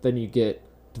 Yeah. Then you get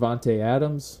Devontae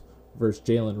Adams versus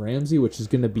Jalen Ramsey, which is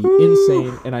going to be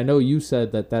insane. And I know you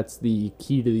said that that's the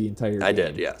key to the entire game. I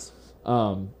did, yes.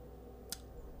 Who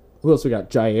else we got?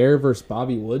 Jair versus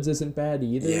Bobby Woods isn't bad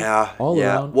either. Yeah. All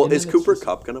around. Well, is Cooper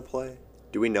Kupp going to play?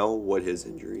 Do we know what his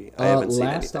injury? I haven't seen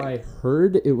anything. Last I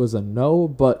heard, it was a no,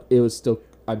 but it was still...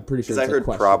 I'm pretty sure. Because I heard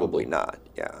probably not.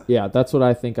 Yeah. Yeah, that's what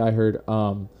I think I heard.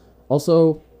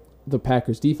 Also, the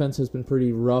Packers defense has been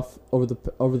pretty rough over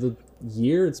the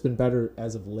year. It's been better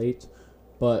as of late,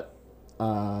 but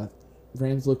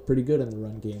Rams look pretty good in the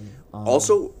run game.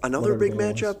 Also, another big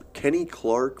matchup: Kenny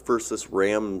Clark versus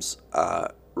Rams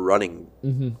running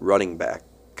back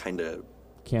kind of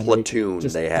platoon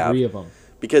they have. 3 of them.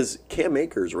 because Cam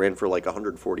Akers ran for like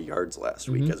 140 yards last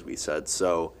week, as we said.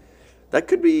 So that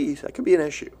could be an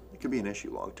issue. It could be an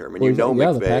issue long term. And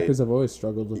McVay, the Packers have always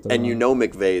struggled with the and run.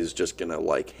 McVay is just gonna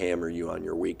like hammer you on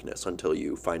your weakness until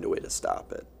you find a way to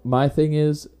stop it. My thing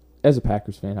is, as a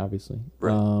Packers fan, obviously,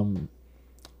 right.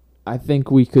 I think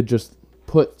we could just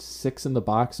put 6 in the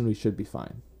box and we should be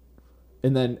fine.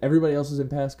 And then everybody else is in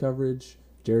pass coverage.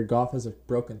 Jared Goff has a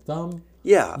broken thumb.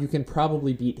 Yeah. You can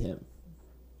probably beat him.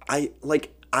 I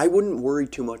wouldn't worry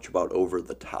too much about over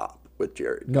the top with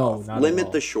Jared Goff. No, not Limit at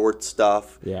all. the short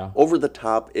stuff. Yeah. Over the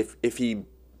top, if he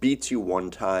beats you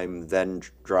one time, then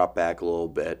drop back a little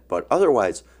bit. But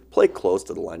otherwise, play close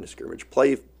to the line of scrimmage.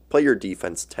 Play your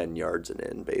defense 10 yards and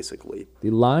in, basically.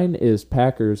 The line is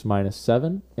Packers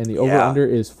 -7, and the over-under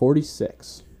is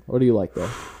 46. What do you like there?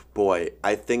 Boy,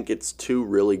 I think it's 2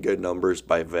 really good numbers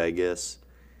by Vegas.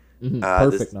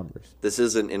 Perfect numbers. This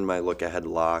isn't in my look-ahead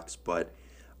locks, but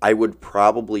I would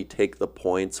probably take the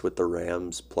points with the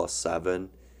Rams +7,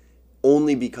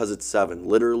 only because it's 7.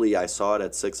 Literally, I saw it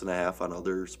at 6.5 on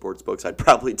other sports books. I'd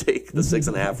probably take the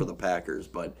 6.5 for the Packers,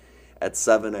 but at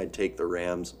 7, I'd take the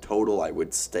Rams. Total, I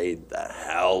would stay the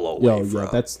hell away from.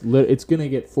 Yeah, it's gonna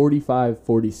get 45,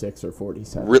 46, or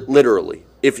 47. Literally,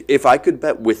 if I could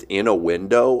bet within a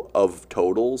window of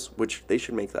totals, which they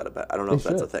should make that a bet. I don't know if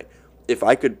that's a thing. If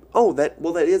I could,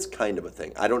 that is kind of a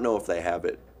thing. I don't know if they have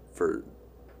it for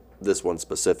this one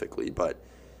specifically, but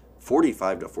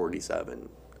 45 to 47,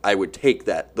 I would take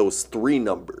those 3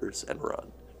 numbers and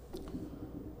run.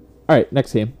 All right,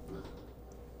 next game.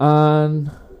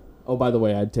 Oh, by the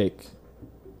way,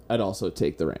 I'd also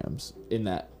take the Rams in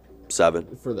that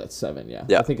 7 for that 7. Yeah.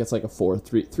 Yeah. I think it's like a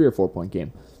 3 or 4 point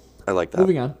game. I like that.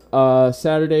 Moving on.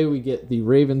 Saturday we get the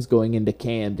Ravens going into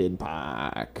Camden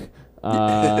Park.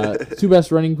 2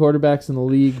 best running quarterbacks in the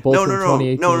league, both from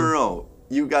 2018. No.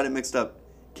 You got it mixed up.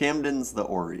 Camden's the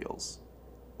Orioles.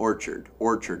 Orchard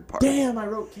Park. Damn, I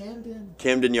wrote Camden.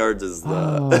 Camden Yards is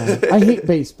the... I hate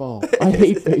baseball.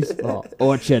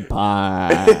 Orchard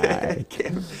Park.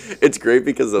 It's great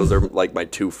because those are like my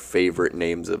 2 favorite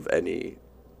names of any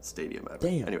stadium ever.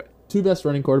 Damn. Anyway. 2 best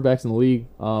running quarterbacks in the league,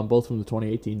 both from the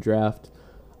 2018 draft.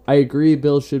 I agree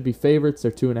Bills should be favorites.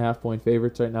 They're 2.5-point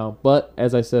favorites right now. But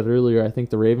as I said earlier, I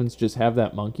think the Ravens just have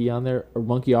that monkey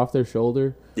off their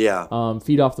shoulder. Yeah.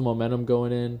 Feed off the momentum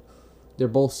going in. They're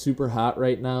both super hot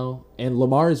right now, and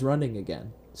Lamar is running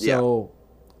again. So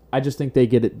I just think they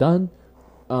get it done.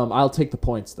 I'll take the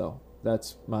points, though.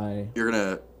 That's my... You're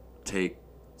going to take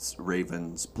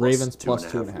Ravens plus Ravens plus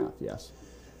 2.5. 2.5, yes.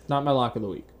 Not my lock of the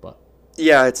week, but...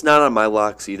 Yeah, it's not on my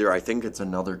locks either. I think it's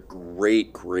another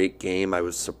great game. I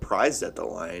was surprised at the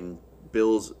line.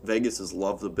 Vegas has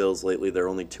loved the Bills lately. They're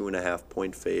only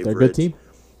 2.5-point favorites. They're a good team.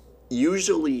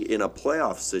 Usually in a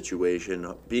playoff situation,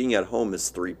 being at home is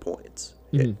 3 points.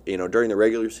 Mm-hmm. During the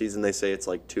regular season, they say it's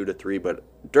like 2 to 3, but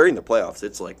during the playoffs,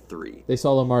 it's like 3. They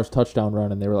saw Lamar's touchdown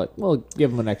run, and they were like, well,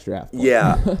 give him an extra half point.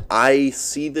 Yeah, I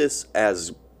see this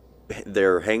as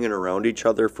they're hanging around each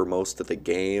other for most of the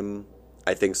game.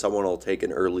 I think someone will take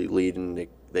an early lead and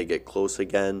they get close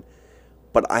again.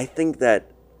 But I think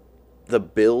that the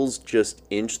Bills just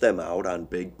inch them out on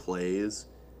big plays,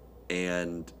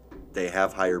 and they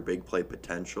have higher big play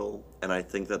potential. And I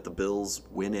think that the Bills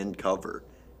win and cover.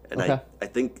 And I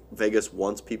think Vegas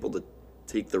wants people to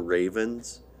take the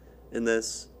Ravens in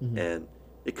this, and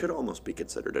it could almost be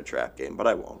considered a trap game, but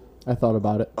I won't. I thought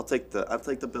about it. I'll take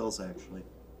the Bills, actually.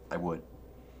 I would.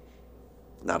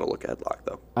 Not a look ahead lock,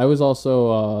 though. I was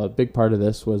also a big part of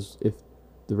this was if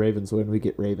the Ravens win, we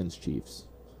get Ravens Chiefs,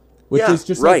 which is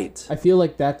just right. I feel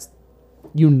like that's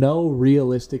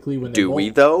realistically when we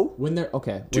though when they're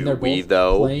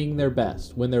playing their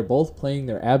best, when they're both playing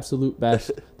their absolute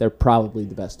best, they're probably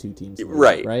the best 2 teams.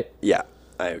 Right. Yeah,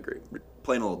 I agree.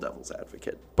 Playing a little devil's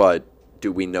advocate, but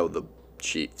do we know the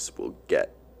Chiefs will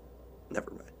get? Never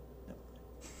mind.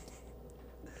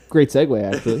 Great segue,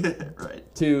 actually.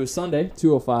 Right. To Sunday,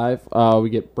 2:05. We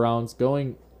get Browns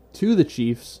going to the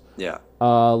Chiefs. Yeah.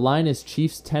 Line is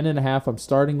Chiefs 10.5. I'm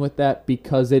starting with that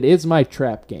because it is my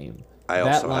trap game.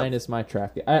 That line is my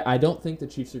trap game. I don't think the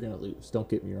Chiefs are going to lose. Don't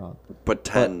get me wrong. But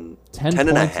 10 and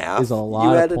a half is a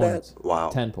lot of points. Wow.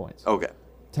 10 points. Okay.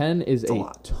 10 is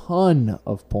a ton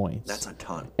of points. That's a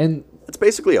ton. And it's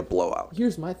basically a blowout.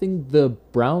 Here's my thing. The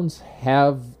Browns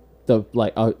have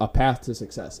a path to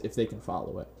success if they can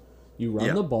follow it. You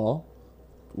run the ball,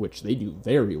 which they do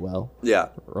very well. Yeah.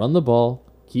 Run the ball,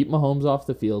 keep Mahomes off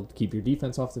the field, keep your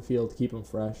defense off the field, keep them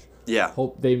fresh. Yeah.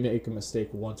 Hope they make a mistake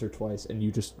once or twice, and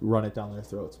you just run it down their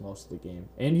throats most of the game.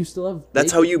 And you still have...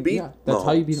 That's how you beat Yeah, that's Mahomes.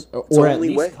 how you beat them. Or at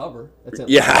least cover.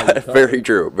 Very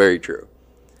true. Very true.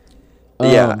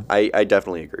 I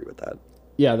definitely agree with that.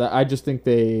 Yeah, I just think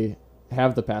they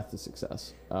have the path to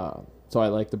success. So I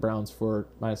like the Browns for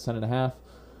 -10.5.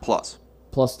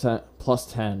 Plus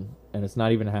 10, and it's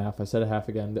not even a half. I said a half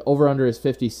again. The over-under is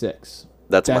 56.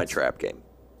 That's my trap game.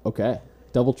 Okay.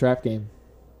 Double trap game.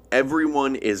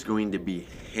 Everyone is going to be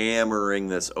hammering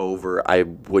this over.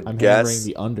 I'm hammering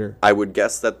the under. I would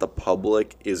guess that the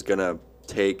public is going to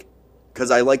take,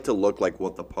 because I like to look like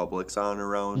what the public's on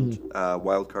around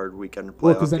wild card weekend playoff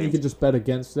Well, because then you could just bet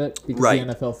against it because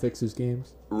the NFL fixes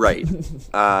games. Right.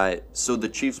 So the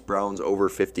Chiefs-Browns over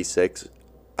 56,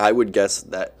 I would guess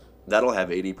that'll have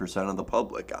 80% of the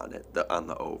public on it, on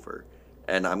the over.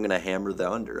 And I'm going to hammer the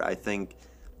under. I think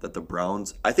that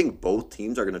both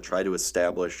teams are going to try to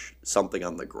establish something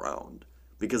on the ground.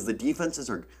 Because the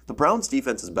Browns'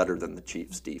 defense is better than the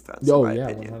Chiefs' defense, in my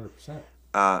opinion.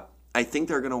 100%. I think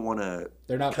they're going to want to...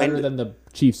 They're not better than the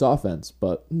Chiefs' offense,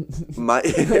 but...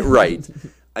 Right.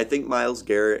 I think Myles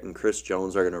Garrett and Chris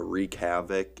Jones are going to wreak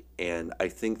havoc, and I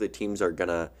think the teams are going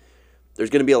to... There's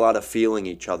going to be a lot of feeling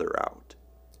each other out.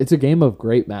 It's a game of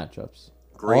great matchups.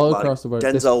 All across the board.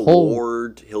 Denzel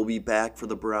Ward, he'll be back for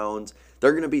the Browns.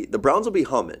 The Browns will be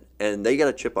humming, and they got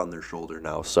a chip on their shoulder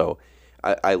now. So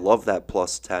I love that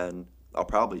plus 10. I'll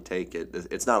probably take it.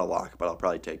 It's not a lock, but I'll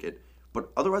probably take it. But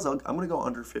otherwise, I'm going to go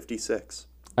under 56.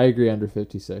 I agree, under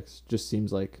 56. Just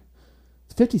seems like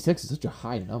 56 is such a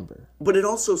high number. But it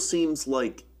also seems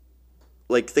like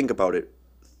think about it,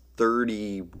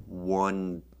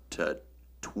 31 to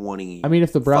 20. I mean,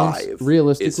 if the Browns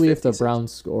realistically, if the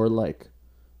Browns score like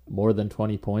more than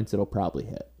 20 points, it'll probably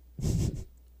hit.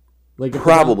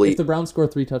 If the Browns score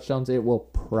 3 touchdowns, it will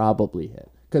probably hit.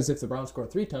 Because if the Browns score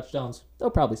 3 touchdowns, they'll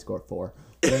probably score 4.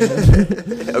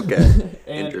 Okay,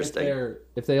 and interesting.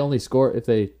 If they only score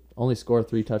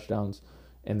 3 touchdowns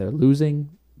and they're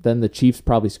losing, then the Chiefs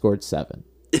probably scored 7.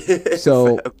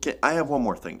 So okay, I have one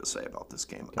more thing to say about this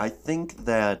game. Okay. I think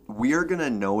that we are going to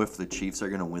know if the Chiefs are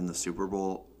going to win the Super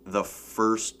Bowl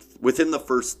within the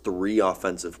first 3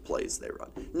 offensive plays they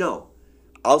run. No,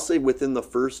 I'll say within the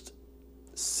first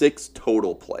 6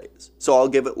 total plays. So I'll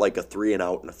give it like a 3 and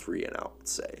out and a 3 and out,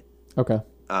 say. Okay.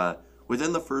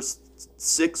 Within the first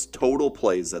 6 total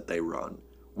plays that they run,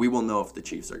 we will know if the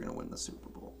Chiefs are going to win the Super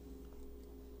Bowl.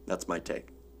 That's my take.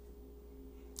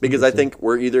 Because I think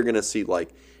we're either going to see,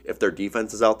 like, if their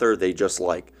defense is out there, they just,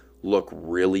 like, look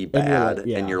really bad.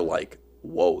 And you're like,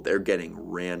 whoa, they're getting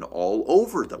ran all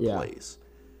over the place.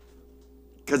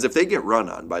 Because if they get run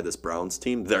on by this Browns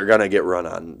team, they're going to get run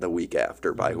on the week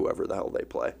after by whoever the hell they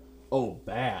play. Oh,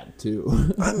 bad, too.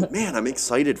 I'm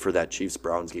excited for that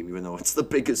Chiefs-Browns game, even though it's the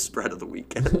biggest spread of the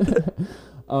weekend.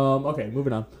 Okay,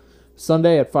 moving on.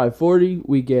 Sunday at 5:40,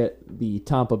 we get the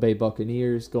Tampa Bay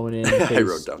Buccaneers going in to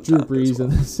face Drew Brees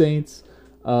and the Saints.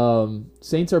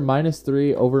 Saints are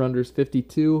 -3, over-unders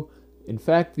 52. In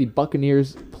fact, the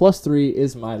Buccaneers +3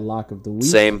 is my lock of the week.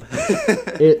 Same.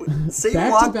 Same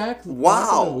back-to-back.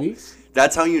 Wow. Weeks.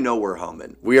 That's how you know we're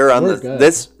humming. We are on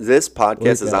this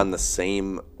podcast is on the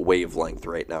same wavelength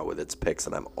right now with its picks,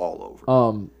 and I'm all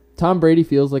over. Tom Brady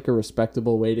feels like a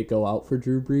respectable way to go out for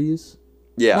Drew Brees.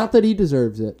 Yeah. Not that he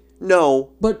deserves it. No.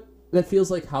 But that feels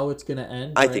like how it's going to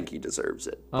end. I think he deserves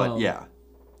it. But yeah.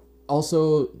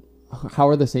 Also, how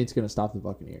are the Saints going to stop the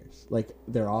Buccaneers? Like,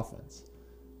 their offense.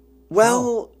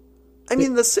 Well, I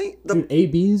mean, the Saints... Dude,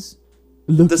 AB's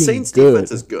looking the Saints' good.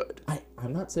 defense is good.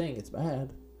 I'm not saying it's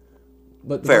bad.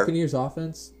 But the Buccaneers'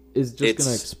 offense is just going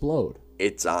to explode.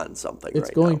 It's on something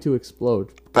It's going to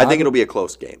explode. I think it'll be a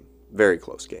close game. Very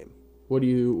close game. What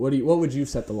would you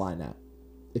set the line at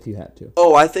if you had to?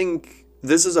 Oh, I think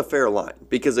this is a fair line.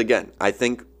 Because, again, I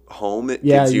think home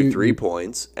gives you 3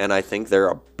 points. And I think they're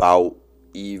about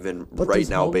even right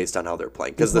now based on how they're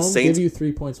playing. Because the Saints give you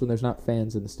 3 points when there's not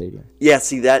fans in the stadium. Yeah,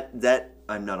 see, that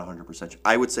I'm not 100% sure.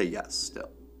 I would say yes still.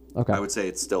 Okay. I would say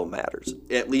it still matters.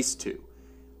 At least 2.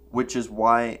 Which is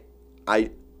why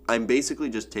I'm basically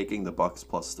just taking the Bucs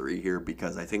 +3 here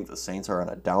because I think the Saints are on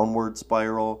a downward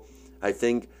spiral. I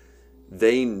think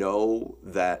they know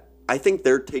that. I think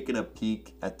they're taking a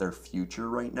peek at their future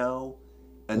right now,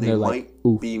 and they might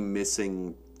be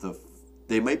missing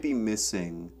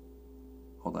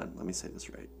Hold on, let me say this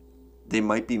right. They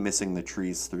might be missing the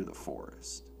trees through the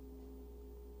forest.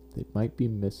 They might be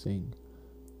missing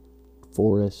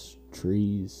forest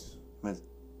trees.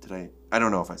 I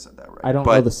don't know if I said that right. I don't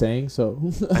know the saying, so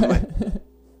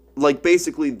like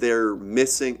basically they're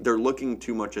looking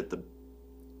too much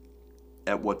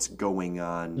at what's going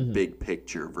on big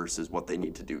picture versus what they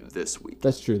need to do this week.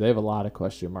 That's true. They have a lot of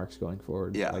question marks going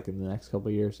forward. Yeah. Like in the next couple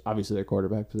of years. Obviously their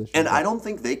quarterback position. And I don't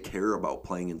think they care about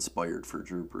playing inspired for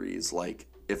Drew Brees. Like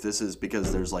if this is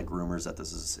because there's like rumors that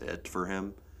this is it for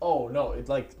him. Oh no! It's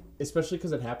like, especially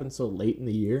because it happened so late in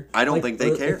the year. I don't think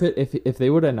they care. If they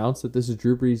would announce that this is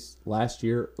Drew Brees' last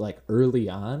year, like early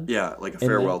on. Yeah, like a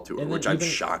farewell tour, which I'm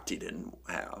shocked he didn't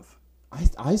have.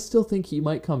 I still think he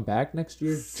might come back next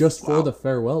year just for the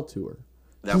farewell tour.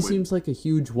 He seems like a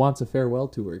huge wants a farewell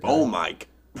tour guy. Oh my!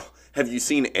 Have you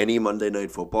seen any Monday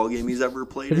Night Football game he's ever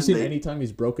played? Have you seen any time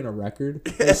he's broken a record?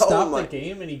 They stop the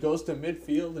game and he goes to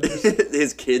midfield and just,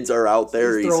 his kids are out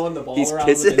there. He's throwing the ball around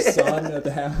with his son at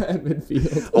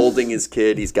midfield, holding his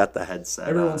kid. He's got the headset.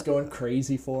 Everyone's going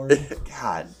crazy for him.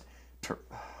 God,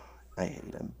 I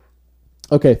hate him.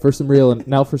 Okay, for some real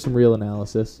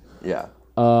analysis. Yeah.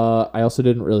 I also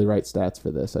didn't really write stats for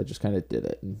this. I just kind of did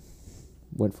it and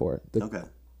went for it. Okay.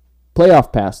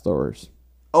 Playoff pass throwers.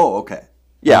 Oh, okay.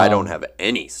 Yeah, I don't have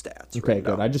any stats. Okay, right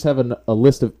good. Now. I just have a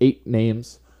list of 8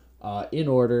 names in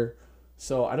order.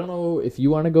 So I don't know if you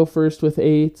want to go first with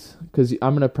 8, because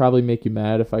I'm going to probably make you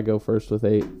mad if I go first with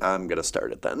 8. I'm going to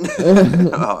start it then.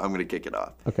 I'm going to kick it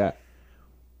off. Okay.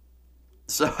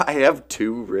 So I have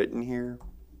 2 written here.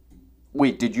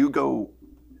 Wait, did you go...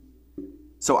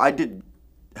 So I did...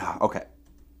 Okay.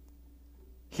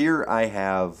 Here I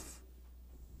have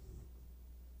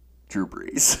Drew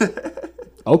Brees.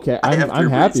 Okay, I'm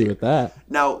happy with that.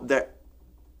 Now,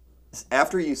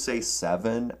 after you say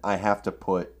 7, I have to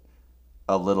put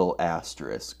a little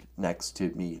asterisk next to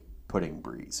me putting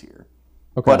Brees here.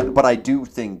 Okay. But I do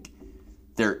think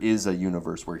there is a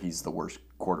universe where he's the worst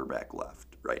quarterback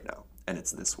left right now, and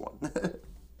it's this one.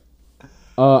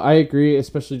 I agree,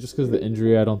 especially just because of the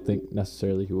injury. I don't think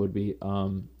necessarily he would be.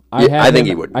 I think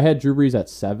he would. I had Drew Brees at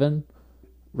 7,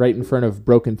 right in front of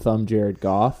broken thumb Jared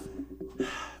Goff.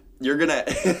 You're gonna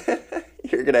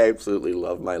absolutely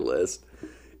love my list.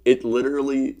 It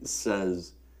literally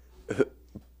says at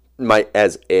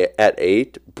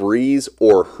 8, Brees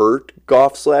or hurt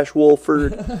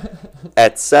Goff/Wolford.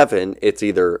 At 7, it's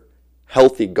either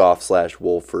healthy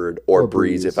Goff/Wolford or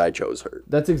Brees if I chose hurt.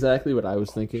 That's exactly what I was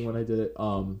thinking when I did it.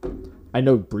 I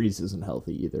know Brees isn't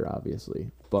healthy either,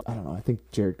 obviously, but I don't know. I think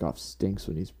Jared Goff stinks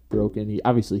when he's broken. He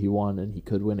won and he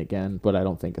could win again, but I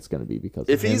don't think it's going to be because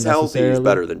if he's healthy, he's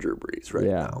better than Drew Brees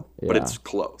now. Yeah. But it's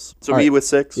close. So me with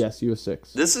 6. Yes, you with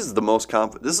 6. This is the most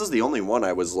confident. This is the only one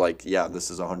I was like, yeah, this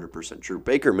is 100% true.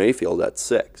 Baker Mayfield at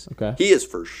 6. Okay, he is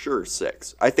for sure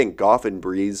 6. I think Goff and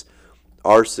Brees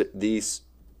are these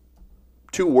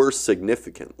 2 worse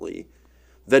significantly.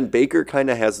 Then Baker kind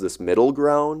of has this middle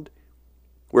ground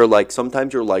where, like,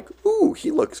 sometimes you're like, ooh, he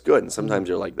looks good, and sometimes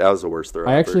you're like, that was the worst throw ever.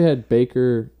 I actually had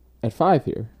Baker at 5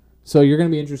 here, so you're going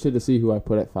to be interested to see who I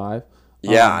put at 5.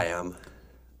 Yeah, I am.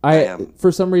 I am.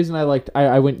 For some reason,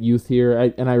 I went youth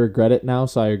here, and I regret it now,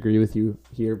 so I agree with you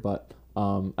here, but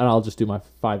and I'll just do my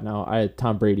 5 now. I had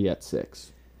Tom Brady at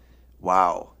 6.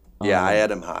 Wow. Yeah, I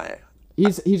had him high.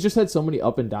 He's just had so many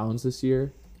up and downs this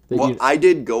year. Well, I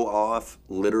did go off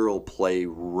literal play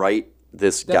right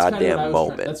this goddamn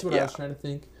moment. That's what I was trying to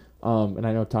think. And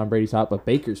I know Tom Brady's hot, but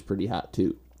Baker's pretty hot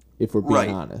too, if we're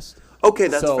being honest. Okay,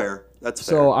 that's fair. That's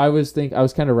fair. So I was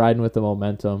kind of riding with the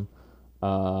momentum.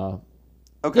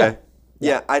 Okay.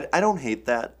 Yeah, I don't hate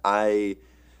that.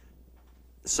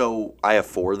 So I have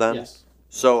 4 then? Yes.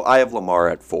 So I have Lamar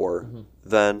at 4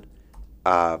 then.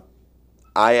 I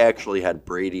actually had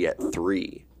Brady at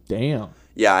 3. Damn.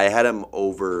 Yeah, I had him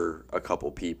over a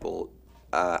couple people.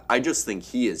 I just think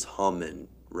he is humming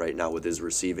right now with his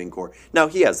receiving core. Now,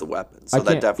 he has the weapons, so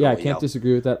that definitely I can't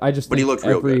disagree with that. But he looked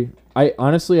real good.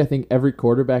 I think every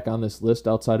quarterback on this list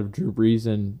outside of Drew Brees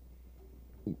and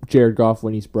Jared Goff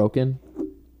when he's broken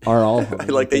are all humming.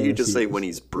 I like that you just say when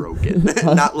he's broken.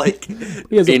 Not like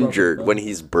injured, when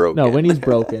he's broken. No, when he's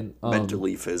broken.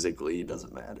 Mentally, physically, it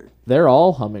doesn't matter. They're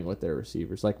all humming with their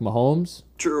receivers. Like Mahomes.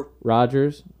 True.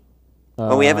 Rodgers.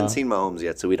 We haven't seen Mahomes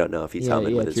yet, so we don't know if he's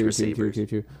humming with his receivers.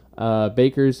 True.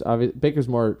 Baker's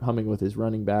more humming with his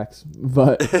running backs,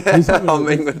 but he's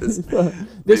humming with his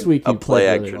this week he play played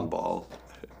action really well. ball.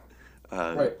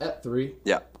 All right, at 3.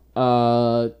 Yeah.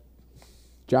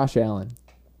 Josh Allen.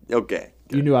 Okay.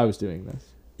 Good. You knew I was doing this.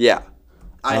 Yeah,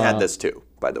 I had this too.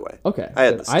 By the way. Okay. I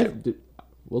had this too.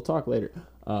 We'll talk later.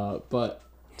 But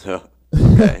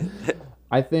okay.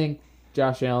 I think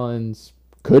Josh Allen's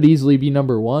could easily be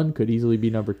number 1, could easily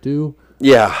be number 2.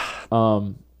 Yeah.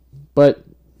 But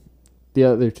the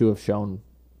other 2 have shown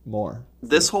more.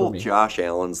 This whole Josh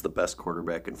Allen's the best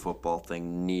quarterback in football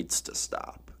thing needs to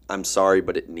stop. I'm sorry,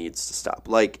 but it needs to stop.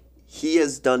 Like, he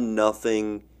has done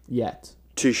nothing yet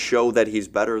to show that he's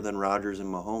better than Rodgers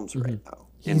and Mahomes right now,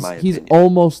 in my opinion. He's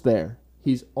almost there.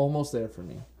 He's almost there for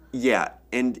me. Yeah,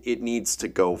 and it needs to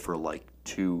go for like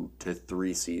 2 to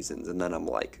 3 seasons, and then I'm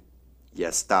like,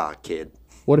 Yes, star kid.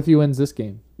 What if he wins this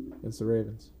game against the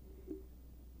Ravens?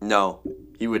 No,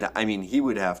 he would. I mean, he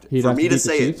would have to. He'd for have me to to beat the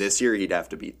say it Chiefs? this year, he'd have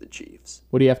to beat the Chiefs.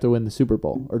 Would he have to win the Super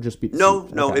Bowl or just beat the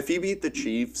Chiefs? No. Okay. If he beat the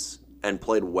Chiefs and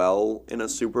played well in a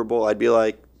Super Bowl, I'd be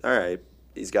like, all right,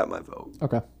 he's got my vote.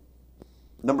 Okay.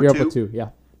 Number You're two, up with 2, yeah.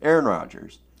 Aaron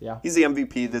Rodgers. Yeah. He's the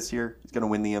MVP this year. He's going to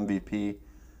win the MVP.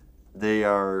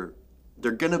 They're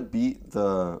going to beat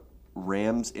the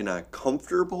Rams in a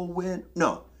comfortable win.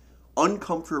 No,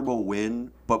 uncomfortable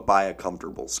win, but by a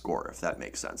comfortable score, if that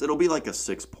makes sense. It'll be like a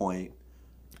 6-point.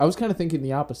 I was kind of thinking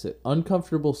the opposite.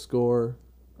 Uncomfortable score.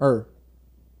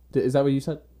 Is that what you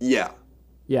said? Yeah.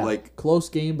 Yeah. Like, close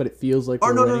game, but it feels like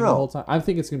we're winning the whole time. I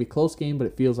think it's going to be close game, but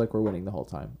it feels like we're winning the whole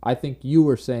time. I think you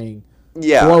were saying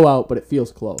blowout, but it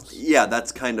feels close. Yeah,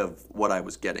 that's kind of what I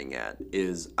was getting at,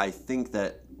 is I think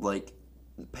that, like,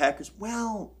 the Packers,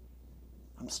 well,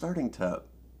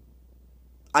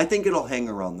 I think it'll hang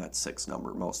around that 6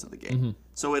 number most of the game. Mm-hmm.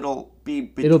 So it'll be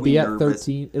between It'll be at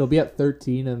 13. It'll be at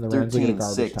 13, and the Rams will get a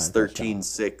garbage 6, time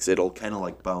 13-6. It'll kind of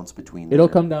like bounce between. It'll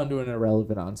come down to an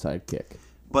irrelevant onside kick.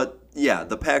 But yeah,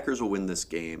 the Packers will win this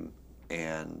game,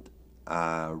 and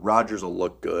Rodgers will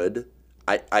look good.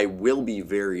 I will be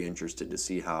very interested to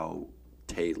see how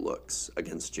Tay looks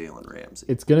against Jalen Ramsey.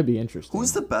 It's going to be interesting.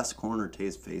 Who's the best corner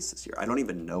Tay's faced this year? I don't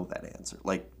even know that answer.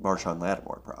 Like Marshawn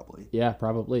Lattimore, probably. Yeah,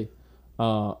 probably.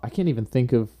 I can't even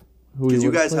think of who. Because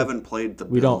you guys haven't played the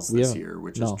Bills this year,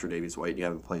 which is Tre'Davious White. You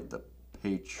haven't played the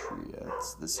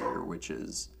Patriots this year, which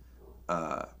is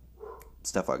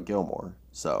Stephon Gilmore.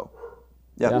 So,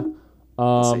 yeah.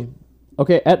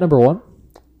 Okay, at number 1,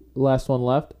 the last one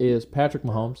left is Patrick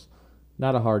Mahomes.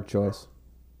 Not a hard choice.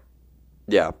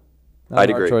 Yeah, I'd agree. Not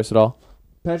a hard choice at all.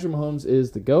 Patrick Mahomes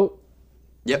is the GOAT.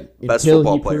 Yep, best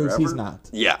football player proves ever. He's not.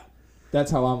 Yeah.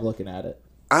 That's how I'm looking at it.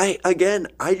 I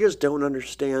just don't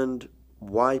understand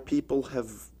why people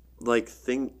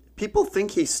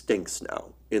think he stinks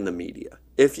now in the media.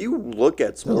 If you look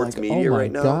at sports media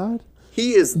right now,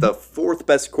 he is the 4th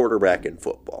best quarterback in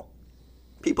football.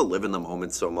 People live in the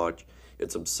moment so much.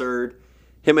 It's absurd.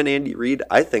 Him and Andy Reid,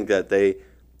 I think that they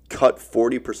cut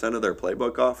 40% of their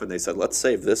playbook off and they said, let's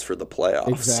save this for the playoffs.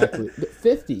 Exactly.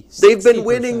 50. They've been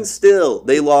winning still.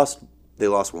 They lost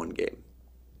one game.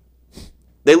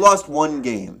 They lost one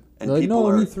game. And like,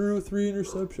 people he threw 3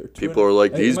 interceptions. People are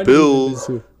like, these Bills,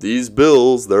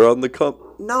 they're on the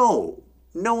cup. No,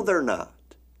 they're not.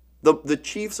 The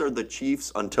Chiefs are the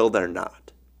Chiefs until they're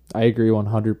not. I agree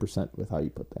 100% with how you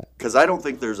put that. Because I don't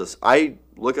think I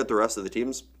look at the rest of the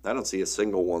teams, I don't see a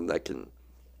single one that can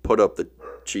put up the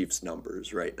Chiefs'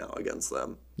 numbers right now against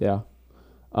them. Yeah.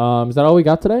 Is that all we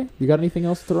got today? You got anything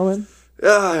else to throw in?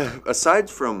 Aside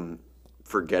from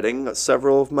forgetting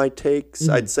several of my takes,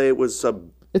 I'd say it was a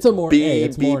it's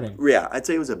morning. Yeah, I'd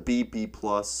say it was a B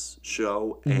plus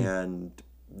show and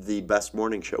the best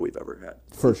morning show we've ever had.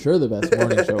 For sure, the best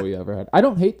morning show we ever had. I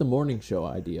don't hate the morning show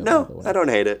idea. No, by the way. I don't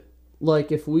hate it. Like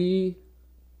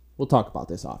we'll talk about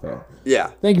this off air.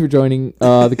 Yeah. Thank you for joining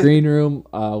the Green Room.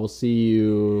 We'll see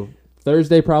you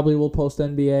Thursday. Probably we'll post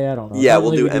NBA. I don't know. Yeah,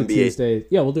 we'll do NBA Tuesday.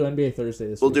 Yeah, we'll do NBA Thursday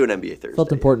this week. We'll do an NBA Thursday.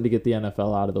 Felt important to get the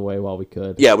NFL out of the way while we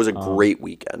could. Yeah, it was a great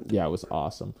weekend. Yeah, it was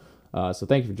awesome. So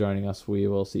thank you for joining us. We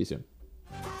will see you soon.